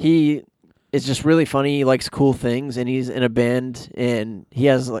he is just really funny. He likes cool things, and he's in a band, and he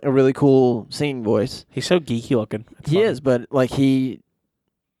has like, a really cool singing voice. He's so geeky looking. It's He funny. is, but like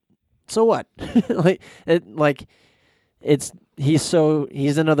so what?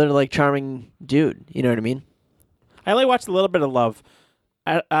 He's another like charming dude. You know what I mean? I only watched a little bit of Love.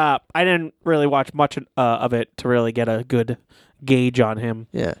 I didn't really watch much of it to really get a good gauge on him.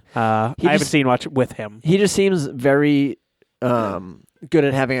 Yeah. I He haven't just- seen much with him. He just seems very good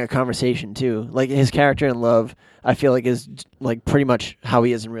at having a conversation too. Like his character in Love, I feel like is like pretty much how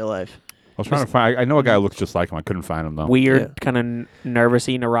he is in real life. I was trying to find. I know a guy who looks just like him. I couldn't find him though. Weird, Yeah. kind of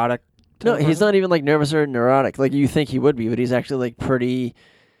nervousy, neurotic. No, he's not even like nervous or neurotic like you think he would be, but he's actually like pretty.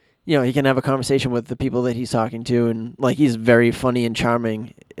 You know, he can have a conversation with the people that he's talking to, and like he's very funny and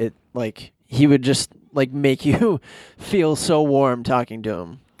charming. It like he would just like make you feel so warm talking to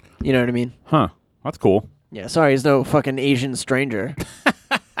him. You know what I mean? Huh? That's cool. Yeah. Sorry, he's no fucking Asian stranger.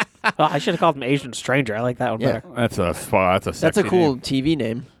 Oh, I should have called him Asian Stranger. I like that one Yeah. better. That's a That's a sexy cool name. TV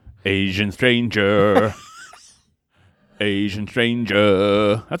name. Asian stranger. Asian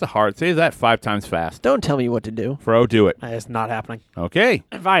stranger. That's a hard. Say that 5 times fast. Don't tell me what to do. Fro, do it. It's not happening. Okay.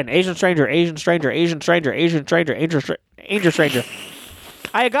 Fine. Asian stranger, Asian stranger, Asian stranger, Asian stranger, Asian stranger.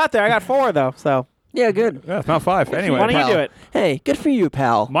 I got there. I got 4 though. So Yeah, good. Yeah, it's not 5. Anyway, why don't you pal. do it? Hey, good for you,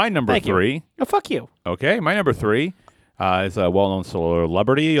 pal. my number Thank you. 3. Oh, fuck you. Okay, my number 3 is a well-known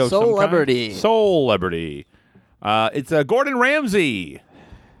celebrity of some kind. Celebrity. Celebrity. It's Gordon Ramsay.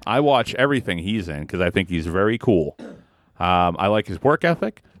 I watch everything he's in because I think he's very cool. I like his work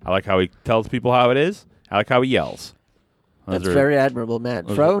ethic. I like how he tells people how it is. I like how he yells. That's very admirable, Matt.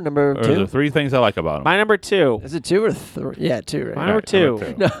 Fro, number Those are 2. 3 things I like about him. My number 2. Is it 2 or 3? Yeah, 2, right? My number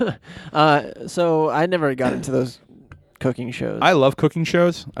 2. So I never got into those cooking shows. I love cooking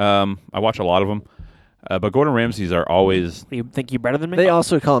shows. I watch a lot of them. But Gordon Ramsay's are always You think you're better than me? They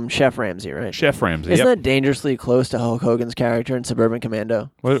also call him Chef Ramsay, right? Chef Ramsay. Isn't Yep. that dangerously close to Hulk Hogan's character in Suburban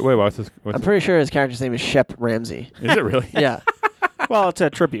Commando? Wait, what's this? I'm pretty sure his character's name is Shep Ramsay. Is it really? Yeah. Well, it's a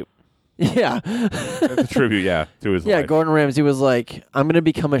tribute. Yeah. It's a tribute, yeah, to his Yeah, life. Gordon Ramsay was like, I'm going to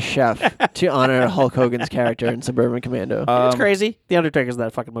become a chef to honor Hulk Hogan's character in Suburban Commando. It's crazy. The Undertaker's in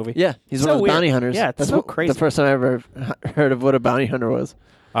that fucking movie. Yeah, he's So one of the weird. bounty hunters. Yeah, it's That's so what- crazy. The first time I ever heard of what a bounty hunter was.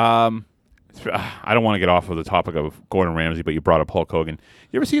 I don't want to get off of the topic of Gordon Ramsay, but you brought up Hulk Hogan.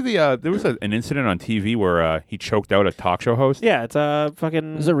 You ever see there was an incident on TV where he choked out a talk show host? Yeah, it's a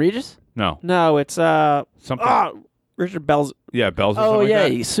fucking. Is it Regis? No. No, it's Something. Richard Bell's. Yeah, Bells or Oh, something yeah,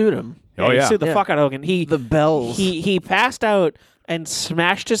 like he sued him. that. Oh, he yeah. sued the Yeah. fuck out of Hogan. The bells. He passed out and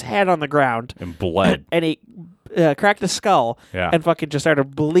smashed his head on the ground, And bled. and he cracked his skull, Yeah. and fucking just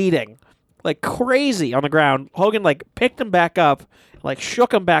started bleeding like crazy on the ground. Hogan like picked him back up, like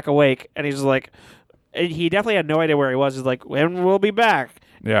shook him back awake, and he's like, and he definitely had no idea where he was. He's like, "And we'll be back."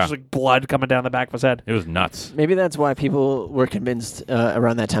 Yeah. Just like blood coming down the back of his head. It was nuts. Maybe that's why people were convinced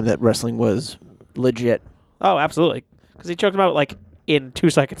around that time that wrestling was legit. Oh, absolutely, because he choked him out like in 2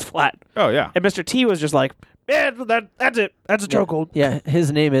 seconds flat. Oh, yeah. And Mr. T was just like, "Man, that's it. That's a chokehold." Yeah,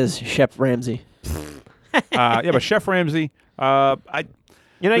 his name is Chef Ramsay. Yeah, but Chef Ramsay, I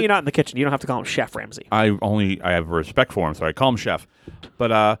You know, you're not in the kitchen. You don't have to call him Chef Ramsay. I have respect for him, so I call him Chef. But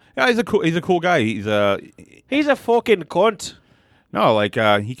yeah, he's a cool guy. He's He's a fucking cunt. no, like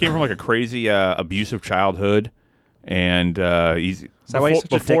he came from like a crazy abusive childhood, and he's that why he's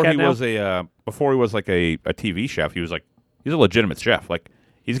such a before he dickhead now? was before he was like a TV chef. He's a legitimate chef. Like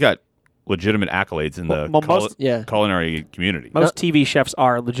he's got legitimate accolades in the Well, most- Yeah. culinary community. Most TV chefs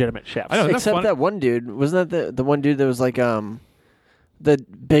are legitimate chefs. I know. Isn't that Except funny? that one dude. Wasn't that the one dude that was like the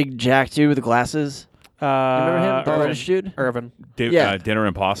big jack dude with the glasses? You remember him? The British dude? Irvin. Yeah. Dinner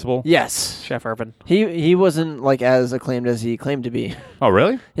Impossible. Yes. Chef Irvin. He wasn't like as acclaimed as he claimed to be. Oh,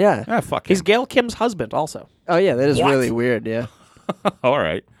 really? Yeah. Ah, fuck. He's him. Gail Kim's husband also. Oh yeah, that is What? really weird. Yeah. All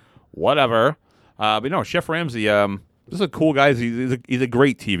right, whatever. But no, Chef Ramsay. This is a cool guy. He's a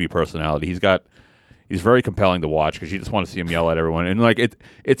great TV personality. He's very compelling to watch because you just want to see him yell at everyone, and like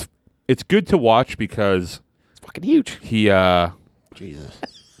it's good to watch because It's fucking huge. he Jesus.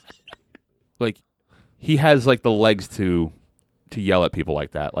 like he has like the legs to yell at people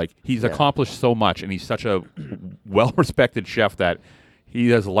like that. Like he's accomplished so much, and he's such a well-respected chef that he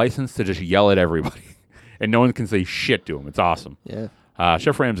has a license to just yell at everybody, and no one can say shit to him. It's awesome. Yeah.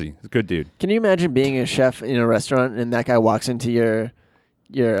 Chef Ramsay is a good dude. Can you imagine being a chef in a restaurant and that guy walks into your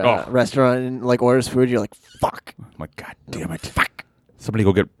Oh. restaurant and like orders food? You're like, fuck. I'm like, God damn it. Fuck. Somebody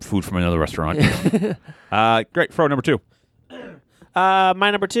go get food from another restaurant. Great. Fro, number 2. My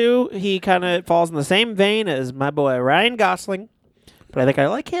number 2, he kind of falls in the same vein as my boy Ryan Gosling, but I think I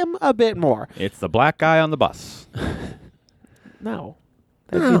like him a bit more. It's the black guy on the bus. No.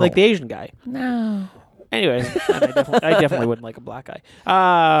 That'd be like the Asian guy. No. Anyways, I definitely wouldn't like a black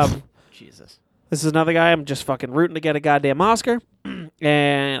guy. Jesus. This is another guy I'm just fucking rooting to get a goddamn Oscar,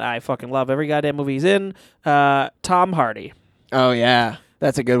 and I fucking love every goddamn movie he's in. Tom Hardy. Oh yeah,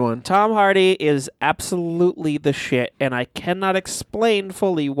 that's a good one. Tom Hardy is absolutely the shit, and I cannot explain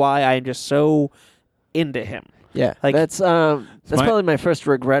fully why I'm just so into him. Yeah, Like- that's my- probably my first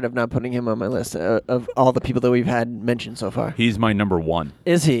regret of not putting him on my list of all the people that we've had mentioned so far. He's my number 1.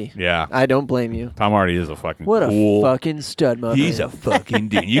 Is he? Yeah. I don't blame you. Tom Hardy is a fucking What cool. a fucking stud muffin. He's a fucking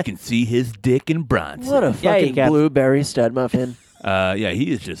dude. You can see his dick in Bronson. what a Yeah, you fucking can. blueberry stud muffin. Yeah,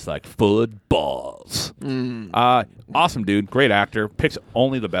 he is just like full of balls. Mm. Awesome dude. Great actor. Picks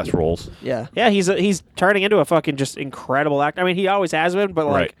only the best roles. Yeah. Yeah, he's turning into a fucking just incredible actor. I mean, he always has been, but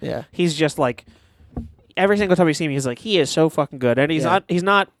like, Right. Yeah. he's just like every single time you see him, he's like he is so fucking good, and he's Yeah.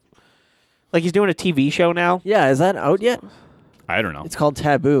 not like he's doing a TV show now. Yeah, is that out yet? I don't know. It's called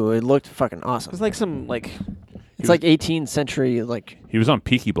Taboo. It looked fucking awesome. It's like some like It's like 18th century, like, He was on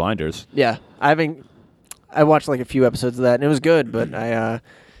Peaky Blinders. yeah. I I watched like a few episodes of that, and it was good, but I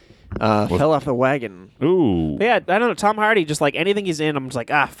fell off the wagon. Ooh. But yeah, I don't know. Tom Hardy, just like anything he's in, I'm just like,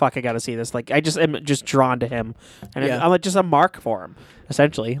 fuck, I gotta see this. Like, I just am just drawn to him, and Yeah. I'm like just a mark for him,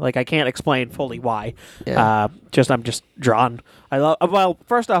 essentially. Like, I can't explain fully why. Yeah. I'm just drawn. I love. Well,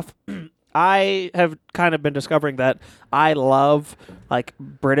 first off, I have kind of been discovering that I love like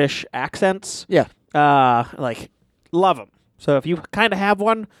British accents. Yeah. Like love them. So if you kind of have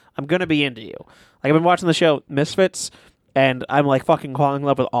one, I'm gonna be into you. Like I've been watching the show Misfits, and I'm like fucking falling in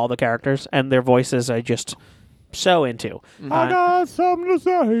love with all the characters and their voices. I just so into. I got something to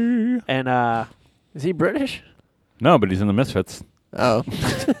say. And Is he British? No, but he's in the Misfits. Oh.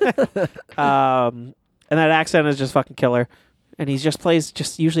 and that accent is just fucking killer. And he just plays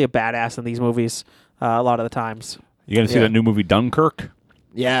just usually a badass in these movies a lot of the times. You gonna see Yeah. that new movie Dunkirk?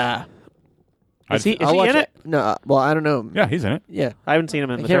 Yeah. Is he I'll watch in it? No. Well, I don't know. Yeah, he's in it. Yeah. I haven't seen him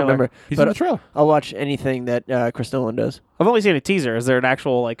in I the can't trailer. remember. He's but in the trailer. I'll watch anything that Chris Nolan does. I've only seen a teaser. Is there an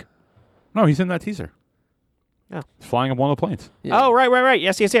actual like? No, he's in that teaser. Yeah. He's flying up one of the planes. Yeah. Oh right.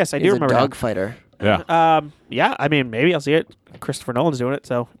 Yes. I He's do remember. a now. dog fighter. Yeah. Yeah. I mean, maybe I'll see it. Christopher Nolan's doing it,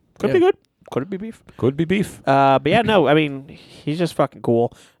 so could Yeah. be good. Could it be beef? Could be beef. But yeah, no. I mean, he's just fucking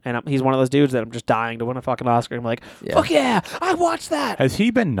cool, and he's one of those dudes that I'm just dying to win a fucking Oscar. I'm like, Yeah. fuck yeah, I watched that. Has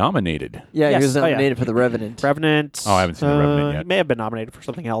he been nominated? Yeah, Yes. he was Oh, yeah. nominated for The Revenant. Revenant. Oh, I haven't seen The Revenant yet. He may have been nominated for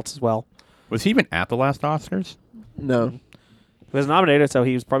something else as well. Was he even at the last Oscars? No. He was nominated, so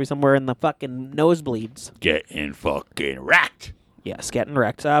he was probably somewhere in the fucking nosebleeds. Getting fucking racked. Yes, getting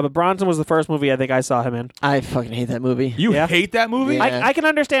wrecked. But Bronson was the first movie I think I saw him in. I fucking hate that movie. You Yeah. hate that movie? Yeah. I can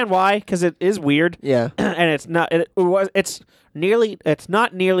understand why, because it is weird, Yeah. and it's not. It's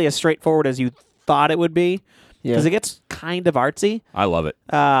not nearly as straightforward as you thought it would be, Yeah. because it gets kind of artsy. I love it.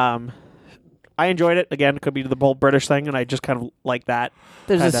 I enjoyed it. Again, it could be the whole British thing, and I just kind of like that.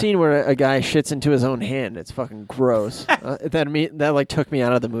 There's Kinda. a scene where a guy shits into his own hand. It's fucking gross. That like took me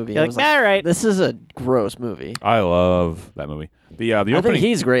out of the movie. You're I like, was all right. this is a gross movie. I love that movie. The I think opening.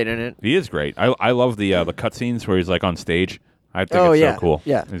 he's great in it. He is great. I love the cutscenes where he's like on stage. I think Oh, it's yeah. so cool.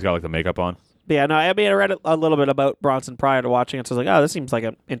 Yeah. He's got like the makeup on. But yeah, no, I mean, I read a little bit about Bronson prior to watching it, so I was like, oh, this seems like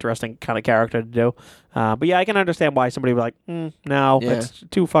an interesting kind of character to do. But yeah, I can understand why somebody would be like, no, Yeah. it's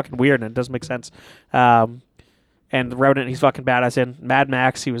too fucking weird and it doesn't make sense. And the Revenant, he's fucking badass in. Mad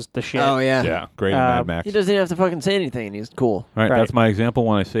Max, he was the shit. Oh yeah. Yeah, great in Mad Max. He doesn't even have to fucking say anything, and he's cool. All right, Right. that's my example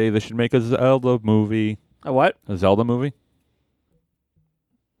when I say they should make a Zelda movie. A what? A Zelda movie?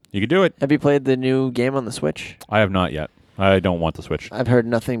 You could do it. Have you played the new game on the Switch? I have not yet. I don't want the Switch. I've heard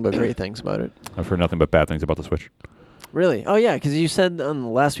nothing but great things about it. I've heard nothing but bad things about the Switch. Really? Oh yeah, because you said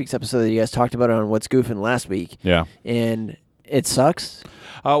on last week's episode that you guys talked about it on What's Goofing last week, Yeah. and it sucks.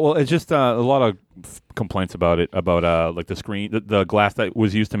 Well, it's just a lot of complaints about it, about like the screen, the glass that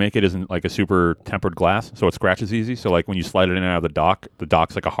was used to make it isn't like a super tempered glass, so it scratches easy. So like when you slide it in and out of the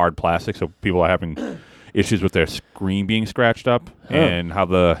dock's like a hard plastic, so people are having issues with their screen being scratched up and how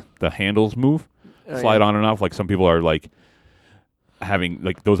the handles move, slide yeah. on and off. Like some people are like having,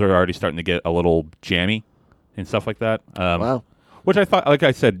 like those are already starting to get a little jammy and stuff like that. Wow. Which I thought, like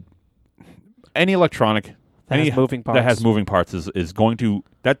I said, any electronic That has moving that has parts. moving parts is going to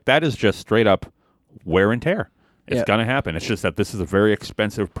that is just straight up wear and tear. It's Yeah. gonna happen. It's just that this is a very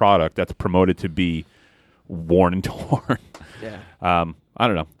expensive product that's promoted to be worn and torn. Yeah. I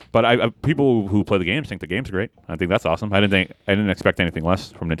don't know, but I people who play the games think the game's great. I think that's awesome. I didn't expect anything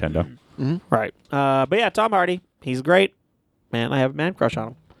less from Nintendo. Right. But yeah, Tom Hardy, he's great. Man, I have a man crush on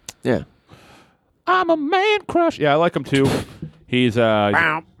him. Yeah. I'm a man crush. Yeah, I like him too. He's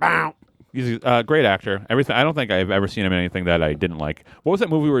Bow, bow. he's a great actor. Everything. I don't think I've ever seen him in anything that I didn't like. What was that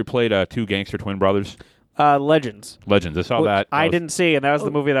movie where he played two gangster twin brothers? Legends. Legends. I saw Which that. I didn't see, and that was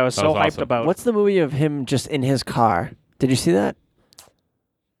the movie that I was That so was hyped awesome. about. What's the movie of him just in his car? Did you see that?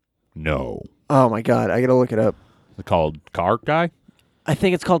 No. Oh my god, I gotta look it up. It's called Car Guy. I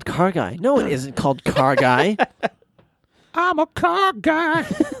think it's called Car Guy. No, it isn't called Car Guy. I'm a car guy.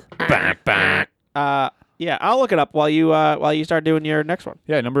 Back, back. Yeah, I'll look it up while you start doing your next one.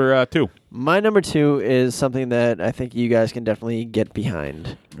 Yeah, number 2. My number 2 is something that I think you guys can definitely get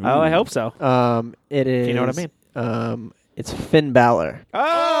behind. Oh, I hope so. It is. you know what I mean. It's Finn Balor.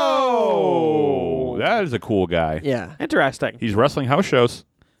 Oh, that is a cool guy. Yeah. Interesting. He's wrestling house shows.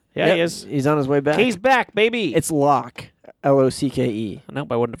 Yeah, Yep, he is. He's on his way back. He's back, baby. It's Locke. Locke.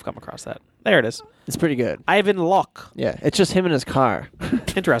 Nope, I wouldn't have come across that. There it is. It's pretty good. Ivan Locke. Yeah. It's just him in his car.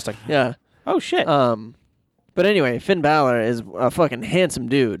 Interesting. Yeah. Oh shit. But anyway, Finn Balor is a fucking handsome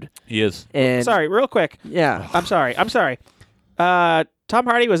dude. He is. And sorry, real quick. Yeah. I'm sorry. Tom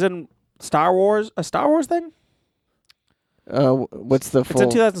Hardy was in Star Wars, a Star Wars thing? What's the It's full? in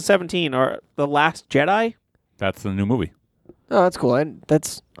 2017 or The Last Jedi. That's the new movie. Oh, that's cool.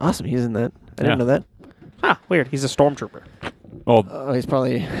 That's awesome. He's in that. I Yeah. didn't know that. Huh, weird. He's a stormtrooper. Well, Oh, he's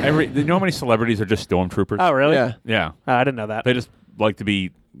probably. you know how many celebrities are just stormtroopers? Oh, really? Yeah. Yeah. Oh, I didn't know that. They just like to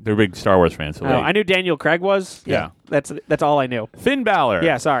be. They're big Star Wars fans. So Oh, I knew Daniel Craig was. Yeah. That's all I knew. Finn Balor.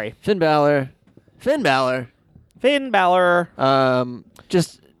 Yeah, sorry. Finn Balor. Finn Balor. Finn Balor.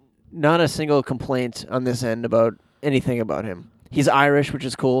 Just not a single complaint on this end about anything about him. He's Irish, which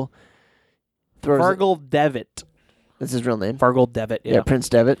is cool. Fergal Devitt. That's his real name. Fergal Devitt. Yeah, Yeah. Prince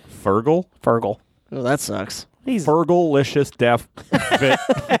Devitt. Fergal. Fergal. Oh, that sucks. He's Fergal-licious Dev.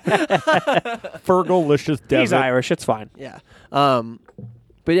 Fergal-licious Dev. he's Irish. It's fine. Yeah.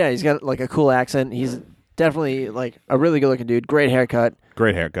 But yeah, he's got like a cool accent. He's definitely like a really good looking dude. Great haircut.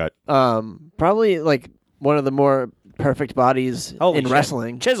 Great haircut. Probably like one of the more perfect bodies Holy in shit.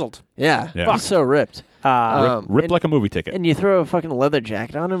 wrestling. Chiseled. Yeah. Yeah. He's so ripped. Ripped and, like a movie ticket. and you throw a fucking leather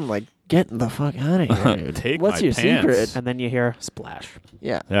jacket on him, like, get the fuck out of here, dude. Take What's my your pants. secret? And then you hear splash.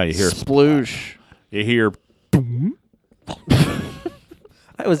 Yeah. Yeah, you hear sploosh. You hear.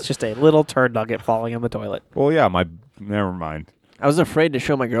 That was just a little turd nugget falling in the toilet. Well, yeah. Never mind. I was afraid to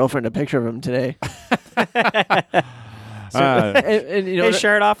show my girlfriend a picture of him today. and you know, His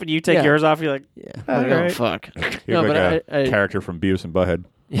shirt off and you take Yeah. yours off. You're like, yeah. All Like, oh, right. fuck. You're No, like but a character from Beavis and Butthead.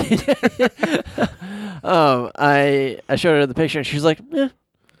 I showed her the picture and she's like, eh.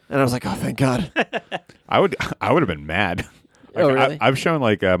 And I was like, oh, thank God. I would have been mad. Like, Oh, really? I've shown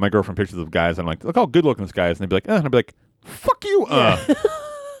like my girlfriend pictures of guys. And I'm like, look how good looking this guy is, and they'd be like, and I'd be like, fuck you,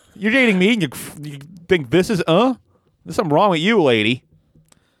 You're dating me, and you think this is There's something wrong with you, lady.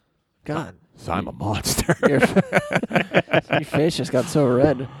 God. So I'm a monster. Your face just got so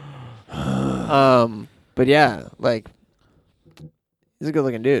red. But yeah, like, he's a good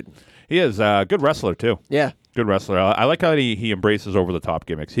looking dude. He is a good wrestler too. Yeah. Good wrestler. I like how he embraces over the top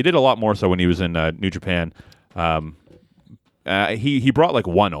gimmicks. He did a lot more so when he was in New Japan. He brought like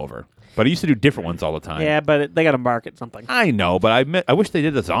one over, but he used to do different ones all the time. yeah, but they got to market something. I know, but I wish they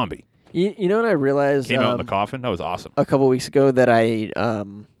did a zombie. You know what I realized Came out in the coffin. That was awesome. a couple weeks ago that I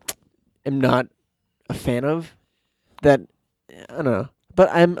am not a fan of? That, I don't know. But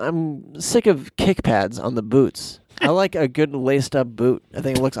I'm sick of kick pads on the boots. I like a good laced up boot. I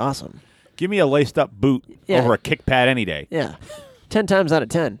think it looks awesome. Give me a laced up boot Yeah. over a kick pad any day. Yeah. 10 times out of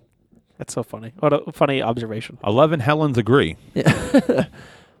 10. That's so funny. What a funny observation. 11 Helens agree. Yeah.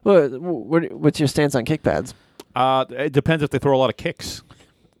 What's your stance on kick pads? It depends if they throw a lot of kicks.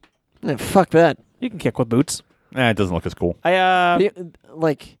 Fuck that. You can kick with boots. It doesn't look as cool.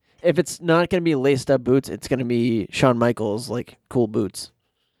 Like, if it's not going to be laced up boots, it's going to be Shawn Michaels, like, cool boots.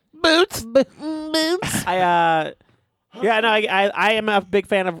 Boots? Boots? I am a big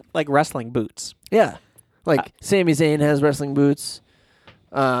fan of like wrestling boots. Yeah. Like, Sami Zayn has wrestling boots.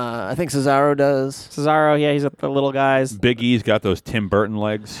 I think Cesaro does. Cesaro, yeah, he's the little guys. Big E's got those Tim Burton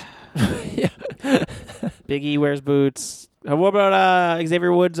legs. Yeah. Big E wears boots. What about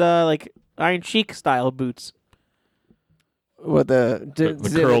Xavier Woods, like Iron Sheik style boots? What The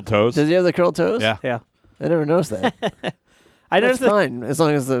curled toes. Does he have the curled toes? Yeah. Yeah, I never noticed that. I That's noticed that. fine, as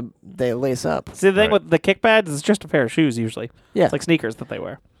long as they lace up. See, the thing Right. with the kick pads is just a pair of shoes usually. Yeah. It's like sneakers that they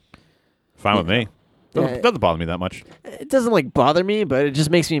wear. Fine with me. Yeah. Doesn't bother me that much. It doesn't like bother me, but it just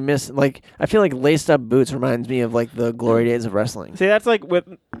makes me miss. Like, I feel like laced up boots reminds me of like the glory days of wrestling. See, that's like with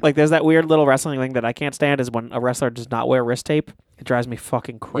like there's that weird little wrestling thing that I can't stand is when a wrestler does not wear wrist tape. It drives me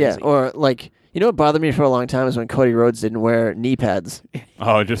fucking crazy. Yeah, or like, you know what bothered me for a long time is when Cody Rhodes didn't wear knee pads.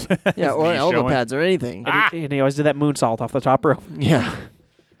 Oh, just Yeah, or me elbow showing. pads or anything. And he always did that moonsault off the top rope. Yeah.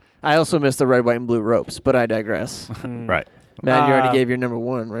 I also miss the red, white, and blue ropes, but I digress. Right. Matt, you already Uh, gave your number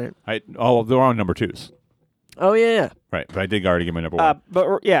one, right? They're on number twos. Oh, yeah. Right, but I did already give my number one.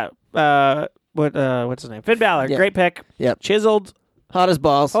 But yeah, what's his name? Finn Balor, Yeah. great pick. Yep. Chiseled. Hot as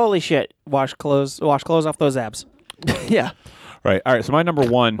balls. Holy shit! Wash clothes off those abs. Yeah. Right. All right. So my number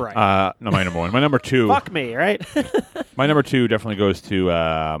one. Right. Not my number one. My number two. Fuck me, right? My number two definitely goes to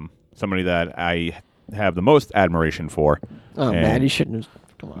somebody that I have the most admiration for. Oh, And- man, you shouldn't have.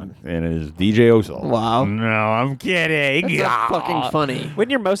 Come on. And it is DJ Ozil. Wow. No, I'm kidding. That's not fucking funny. Wouldn't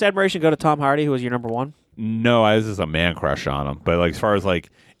your most admiration go to Tom Hardy, who was your number one? No, this is a man crush on him. But like as far as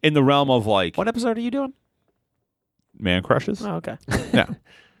like in the realm of like What episode are you doing? man crushes. Oh, okay. Yeah.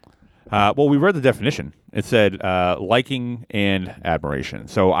 Well, we read the definition. It said liking and admiration.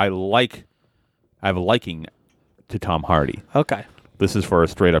 So I have a liking to Tom Hardy. Okay. This is for a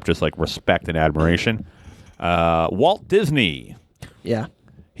straight up just like respect and admiration. Walt Disney. Yeah.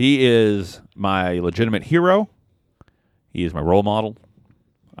 He is my legitimate hero. He is my role model.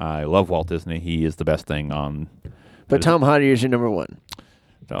 I love Walt Disney. He is the best thing on. But Tom Hardy is your number one.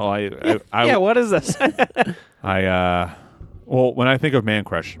 No, Yeah, what is this? Well, when I think of man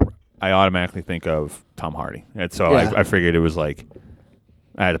crush, I automatically think of Tom Hardy, and so Yeah. I figured it was like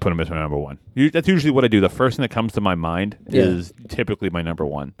I had to put him as my number one. That's usually what I do. The first thing that comes to my mind is typically my number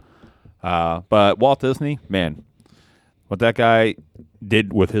one. But Walt Disney, man, what that guy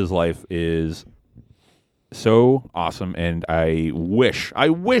did with his life is so awesome, and I wish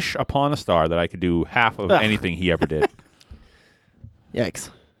upon a star that I could do half of anything he ever did. Yikes.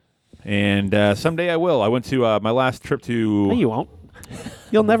 And someday I will. I went to my last trip to. No, you won't.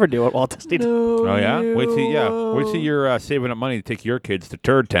 You'll never do it, Walt Disney. Oh yeah, wait till you're saving up money to take your kids to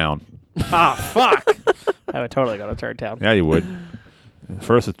Turd Town. Ah, fuck. I would totally go to Turd Town. Yeah, you would.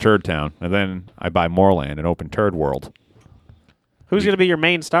 First it's Turd Town, and then I buy Moorland and open Turd World. Who's going to be your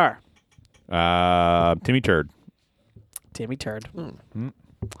main star? Timmy Turd. Timmy Turd.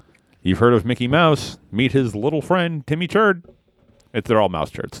 You've heard of Mickey Mouse? Meet his little friend Timmy Turd. They're all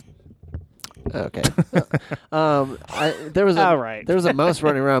mouse turds. Okay. There was All right. a mouse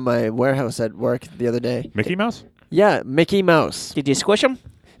running around my warehouse at work the other day. Mickey Mouse? Yeah, Mickey Mouse. Did you squish him?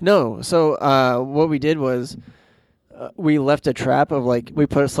 No. So what we did was we left a trap of we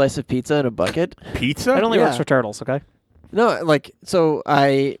put a slice of pizza in a bucket. Pizza? It only Yeah. works for turtles, okay? No, so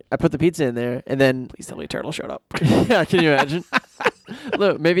I put the pizza in there and then Please tell me a turtle showed up. yeah, can you imagine?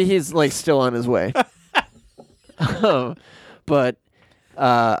 Look, maybe he's still on his way. But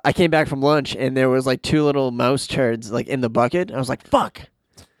I came back from lunch and there was two little mouse turds in the bucket. I was like, fuck.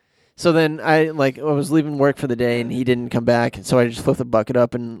 So then I was leaving work for the day and he didn't come back, so I just flipped the bucket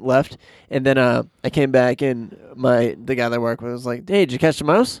up and left. And then I came back and the guy that I work with was like, "Hey, did you catch the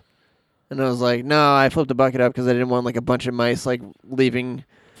mouse?" And I was like, "No, I flipped the bucket up because I didn't want a bunch of mice leaving,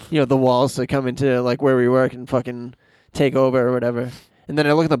 the walls to come into where we work and fucking take over or whatever." And then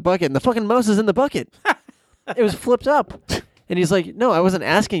I look at the bucket and the fucking mouse is in the bucket. It was flipped up. And he's like, "No, I wasn't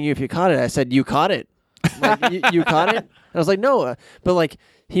asking you if you caught it. I said you caught it. You caught it." And I was like, "No, but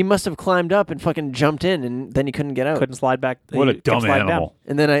he must have climbed up and fucking jumped in, and then he couldn't get out. Couldn't slide back. What a He couldn't dumb slide down. animal.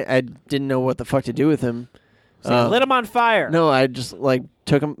 And then I didn't know what the fuck to do with him. So you lit him on fire. No, I just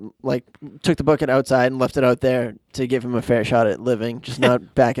took him took the bucket outside and left it out there to give him a fair shot at living, just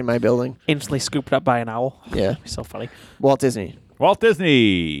not back in my building. Instantly scooped up by an owl. Yeah, So funny. Walt Disney. Walt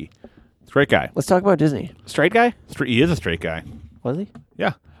Disney. Straight guy. Let's talk about Disney. Straight guy? He is a straight guy. Was he?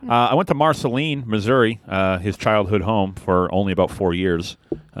 Yeah. I went to Marceline, Missouri, his childhood home, for only about 4 years.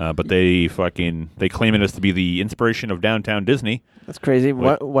 But they claim it as to be the inspiration of downtown Disney. That's crazy.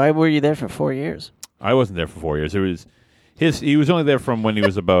 What? Why were you there for 4 years? I wasn't there for 4 years. It was he was only there from when he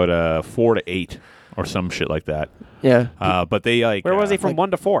was about 4 to 8 or some shit like that. Yeah, But they Where was he from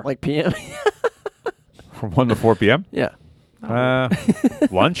 1 to 4? PM. from 1 to 4 p.m. Yeah.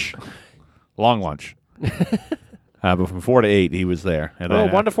 Lunch, long lunch. But from 4 to 8, he was there. And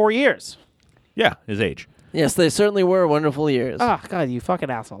then, 1 to 4 years. yeah, his age. Yes, they certainly were wonderful years. Ah, God, you fucking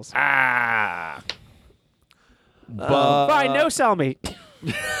assholes. Ah. Fine, no sell me.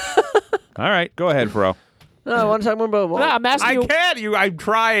 All right, go ahead, Fro. No, I want to talk more about Walt. No, I'm asking I you. can't. I'm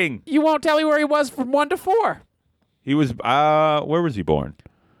trying. You won't tell me where he was from 1 to 4. He was. Where was he born?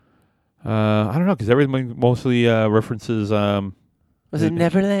 I don't know, because everything mostly references Was it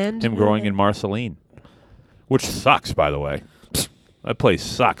Neverland? him growing in Marceline, which sucks, by the way. That place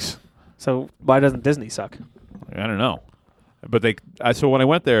sucks. So why doesn't Disney suck? I don't know, but so when I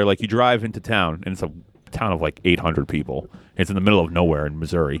went there, you drive into town, and it's a town of 800 people. It's in the middle of nowhere in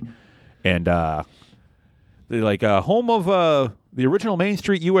Missouri, and they're home of the original Main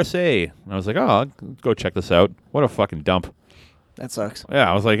Street USA. And I was like, oh, I'll go check this out. What a fucking dump. That sucks.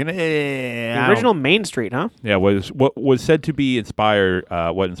 Yeah, I was like, The original Main Street, huh? Yeah, what was said to be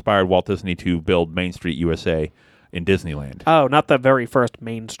what inspired Walt Disney to build Main Street USA in Disneyland. Oh, not the very first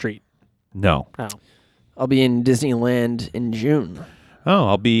Main Street. No. Oh. I'll be in Disneyland in June. Oh,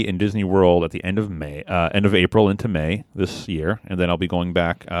 I'll be in Disney World at the end of April into May this year, and then I'll be going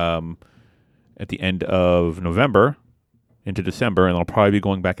back at the end of November into December, and I'll probably be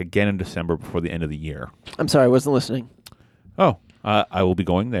going back again in December before the end of the year. I'm sorry, I wasn't listening. Oh, I will be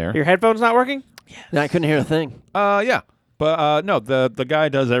going there. Your headphones not working? No, I couldn't hear a thing. Yeah, but no, the guy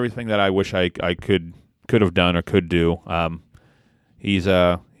does everything that I wish I could have done or could do. He's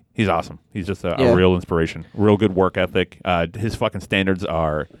awesome. He's just a real inspiration. Real good work ethic. His fucking standards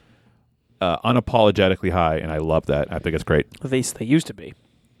are unapologetically high, and I love that. I think it's great. At least they used to be.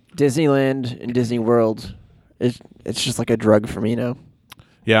 Disneyland and Disney World, it's just like a drug for me now.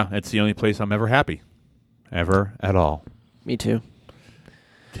 Yeah, it's the only place I'm ever happy. Ever at all. Me too.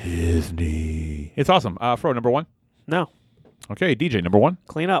 Disney. It's awesome. Fro, number 1? No. Okay, DJ, number 1?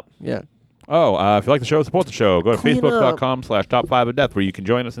 Clean up. Yeah. If you like the show, support the show. Go to Clean facebook.com/top5ofdeath where you can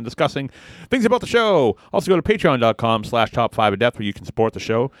join us in discussing things about the show. Also go to patreon.com/top5ofdeath where you can support the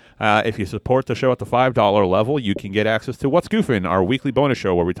show. If you support the show at the $5 level, you can get access to What's Goofin', our weekly bonus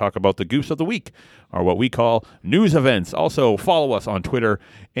show where we talk about the goofs of the week, or what we call news events. Also follow us on Twitter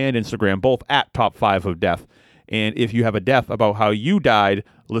and Instagram, both at Top5ofdeath. And if you have a death about how you died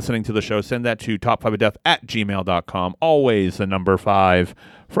listening to the show, send that to top5ofdeath@gmail.com. Always the number 5.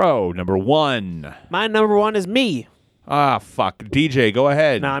 Fro, number 1. My number 1 is me. Ah, fuck. DJ, go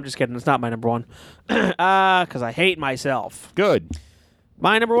ahead. No, I'm just kidding. It's not my number 1. Because I hate myself. Good.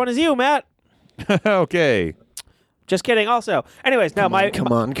 My number 1 is you, Matt. Okay. Just kidding. Also, anyways, no,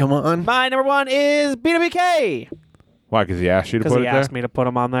 Come on. my number 1 is BWK. Why? Because he asked you to Because put he it there? asked me to put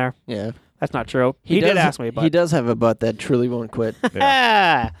him on there. Yeah. That's not true. He did ask me, but he does have a butt that truly won't quit.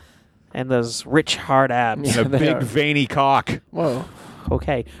 Yeah. and those rich hard abs. And a They big are. veiny cock. Whoa.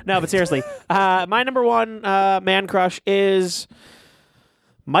 Okay. No, but seriously, my number 1 man crush is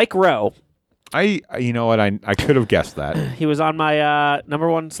Mike Rowe. You know what? I could have guessed that. He was on my number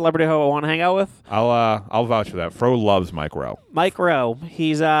 1 celebrity who I want to hang out with. I'll vouch for that. Fro loves Mike Rowe. Mike Rowe.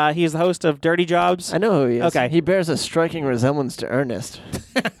 He's the host of Dirty Jobs. I know who he is. Okay. He bears a striking resemblance to Ernest.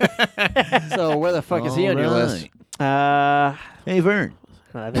 So where the fuck is he on your list? Hey, Vern.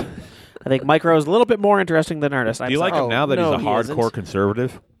 I think Mike Rowe is a little bit more interesting than Ernest. Do you like him Oh, now that no, he's a he hardcore isn't.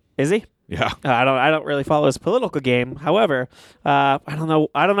 conservative? Is he? Yeah. I don't really follow his political game. However, I don't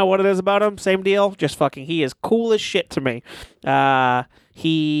know what it is about him. Same deal. Just fucking, he is cool as shit to me.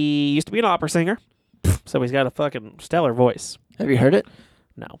 He used to be an opera singer, so he's got a fucking stellar voice. Have you heard it?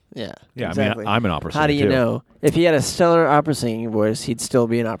 No. Yeah. Yeah, exactly. I mean, I'm an opera singer, How do you too. know? If he had a stellar opera singing voice, he'd still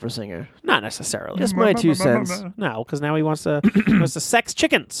be an opera singer. Not necessarily. Just my 2 cents. No, because now he wants to sex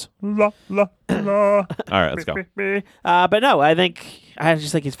chickens. All right, let's go. But no, I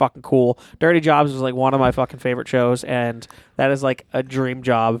just think he's fucking cool. Dirty Jobs was like one of my fucking favorite shows, and that is like a dream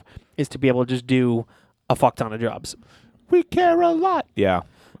job, is to be able to just do a fuck ton of jobs. We care a lot. Yeah.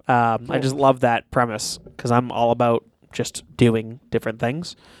 I just love that premise because I'm all about just doing different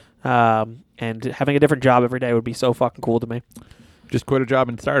things. And having a different job every day would be so fucking cool to me. Just quit a job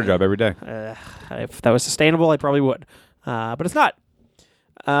and start a job every day. If that was sustainable, I probably would. But it's not.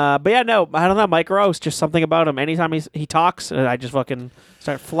 But yeah, no, I don't know. Mike Rowe, just something about him. Anytime he talks, I just fucking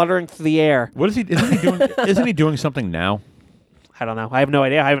start fluttering through the air. What is he? Isn't he doing? Isn't he doing something now? I don't know. I have no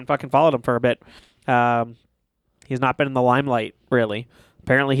idea. I haven't fucking followed him for a bit. He's not been in the limelight, really.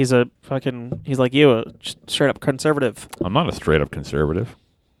 Apparently, he's like you, a straight up conservative. I'm not a straight up conservative.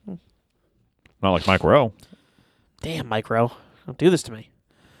 Not like Mike Rowe. Damn, Mike Rowe. Don't do this to me.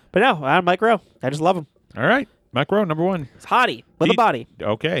 But no, I'm Mike Rowe. I just love him. All right, Mike Rowe, number 1. He's hottie with a body.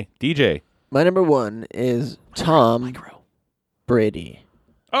 Okay, DJ. My number 1 is Tom Mike Rowe. Brady.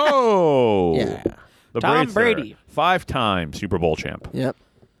 Oh, Yeah. the Tom Bradester. Brady. 5-time Super Bowl champ. Yep.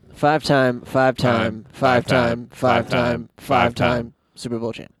 5-time Super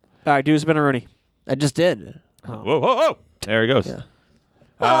Bowl champ. All right, do a spin a Rooney. I just did. Whoa, whoa, whoa! There he goes.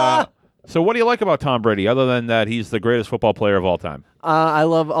 Yeah. So, what do you like about Tom Brady, other than that he's the greatest football player of all time? I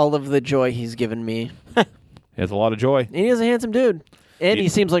love all of the joy he's given me. He has a lot of joy. And he is a handsome dude. And he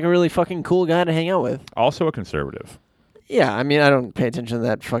seems like a really fucking cool guy to hang out with. Also a conservative. Yeah, I mean, I don't pay attention to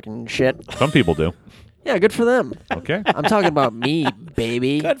that fucking shit. Some people do. Yeah, good for them. Okay. I'm talking about me,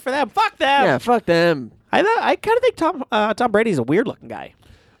 baby. Good for them. Fuck them. Yeah, fuck them. I kind of think Tom Brady's a weird looking guy.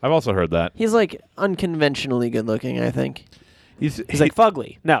 I've also heard that. He's like unconventionally good looking, I think. He's like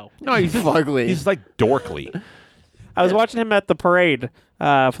fugly. No. no, he's Fugly. He's like dorkly. I was watching him at the parade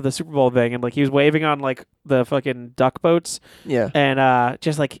for the Super Bowl thing, and like he was waving on like the fucking duck boats, Yeah. and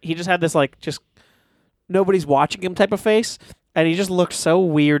just like he just had this like just nobody's watching him type of face, and he just looked so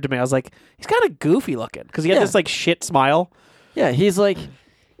weird to me. I was like, he's kind of goofy looking because he had Yeah. this like shit smile. Yeah, he's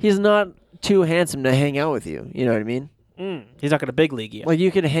not too handsome to hang out with you. You know what I mean? He's not going to big league you. Like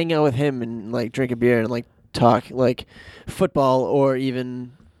you could hang out with him and like drink a beer and like talk like football or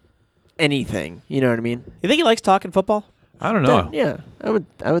even anything. You know what I mean? You think he likes talking football? I don't know. Yeah, I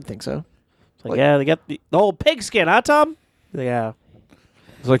would think so. Like, yeah, they got the whole pigskin, huh, Tom? Yeah.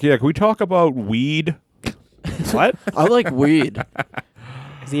 It's like, yeah, can we talk about weed? What? I like weed.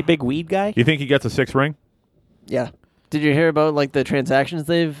 Is he a big weed guy? You think he gets a 6 ring? Yeah. Did you hear about like the transactions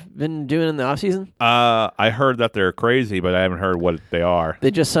they've been doing in the offseason? I heard that they're crazy, but I haven't heard what they are. They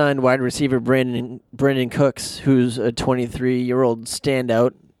just signed wide receiver Brandon Cooks, who's a 23-year-old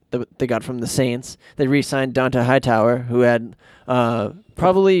standout that they got from the Saints. They re-signed Donta Hightower, who had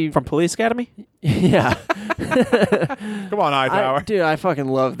probably From Police Academy? yeah. Come on, Hightower. Dude, I fucking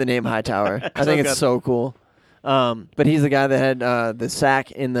love the name Hightower. I think So it's good. so cool. But he's the guy that had the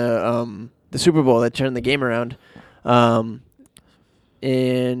sack in the Super Bowl that turned the game around.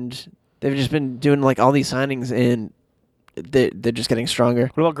 And they've just been doing like all these signings, and they're just getting stronger.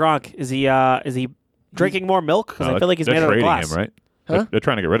 What about Gronk? Is he drinking more milk? Because I feel like he's they're made out of trading glass. him, right? Huh? They're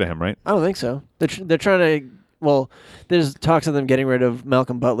trying to get rid of him, right? I don't think so. They're trying to. Well, there's talks of them getting rid of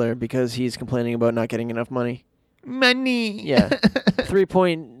Malcolm Butler because he's complaining about not getting enough money. Money. Yeah,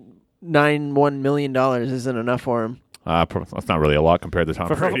 $3.91 million isn't enough for him. That's not really a lot compared to Tom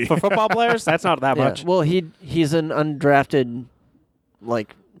For Brady. football players, that's not that Yeah. much. Well, he's an undrafted,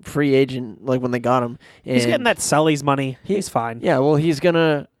 like free agent. Like when they got him, He's and getting that Sully's money. He's fine. Yeah, well, he's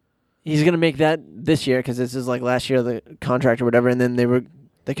gonna make that this year because this is like last year of the contract or whatever, and then they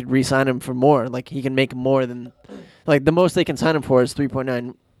could re-sign him for more. Like he can make more than, like the most they can sign him for is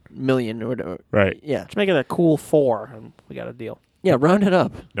 $3.9 million or whatever. Right. Yeah, Just make it a cool 4, and we got a deal. yeah, round it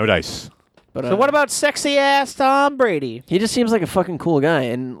up. No dice. But So what about sexy ass Tom Brady? he just seems like a fucking cool guy,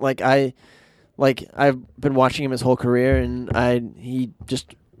 and I've been watching him his whole career, and he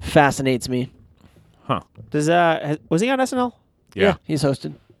just fascinates me. Huh. Was he on SNL? Yeah. He's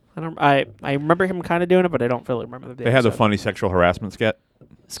hosted. I remember him kind of doing it, but I don't really remember the. They had the episode. funny sexual harassment scat.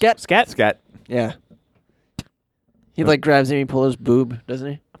 Scat. Scat. Yeah. He like grabs Amy Poehler's boob, doesn't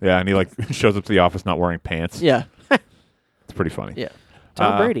he? Yeah, and he like shows up to the office not wearing pants. Yeah. It's pretty funny. Yeah.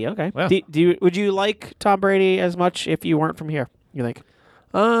 Tom Brady. Okay. yeah. Would you like Tom Brady as much if you weren't from here? You think?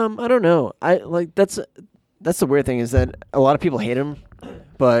 I don't know. I like that's the weird thing is that a lot of people hate him,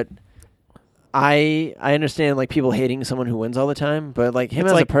 but I understand like people hating someone who wins all the time, but like him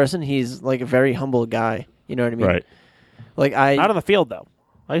It's as like- a person, he's like a very humble guy. You know what I mean? Right. Like Not on the field though.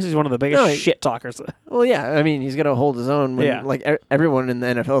 I guess he's one of the biggest No, he- shit talkers. well, yeah. I mean, he's gonna hold his own. When, Yeah. Like everyone in the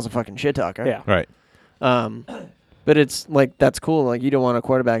NFL is a fucking shit talker. Yeah. Right. But it's like that's cool. Like you don't want a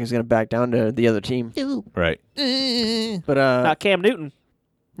quarterback who's gonna back down to the other team. Right. But Not Cam Newton.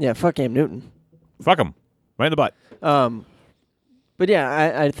 yeah, fuck Cam Newton. Fuck him. Right in the butt. But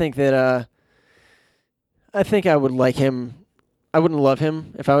yeah, I think that I think I would like him. I wouldn't love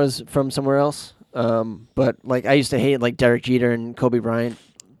him if I was from somewhere else. But like I used to hate like Derek Jeter and Kobe Bryant,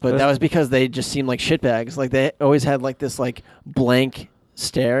 but that was because they just seemed like shitbags. Like they always had like this like blank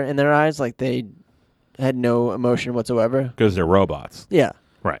stare in their eyes, like they had no emotion whatsoever. Because they're robots. Yeah.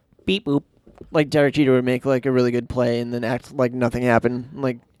 Right. Beep boop. Like Derek Jeter would make like a really good play and then act like nothing happened.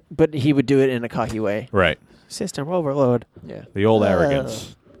 Like, but he would do it in a cocky way. Right. System overload. Yeah. The old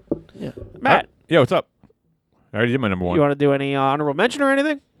arrogance. Yeah. Matt, Yeah, what's up? I already did my number one. you want to do any honorable mention or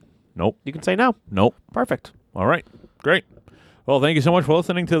anything? Nope. You can say no. Nope. Perfect. All right. Great. Well, thank you so much for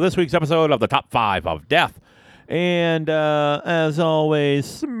listening to this week's episode of the Top 5 of Death. And as always,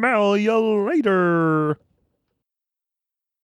 smell you later.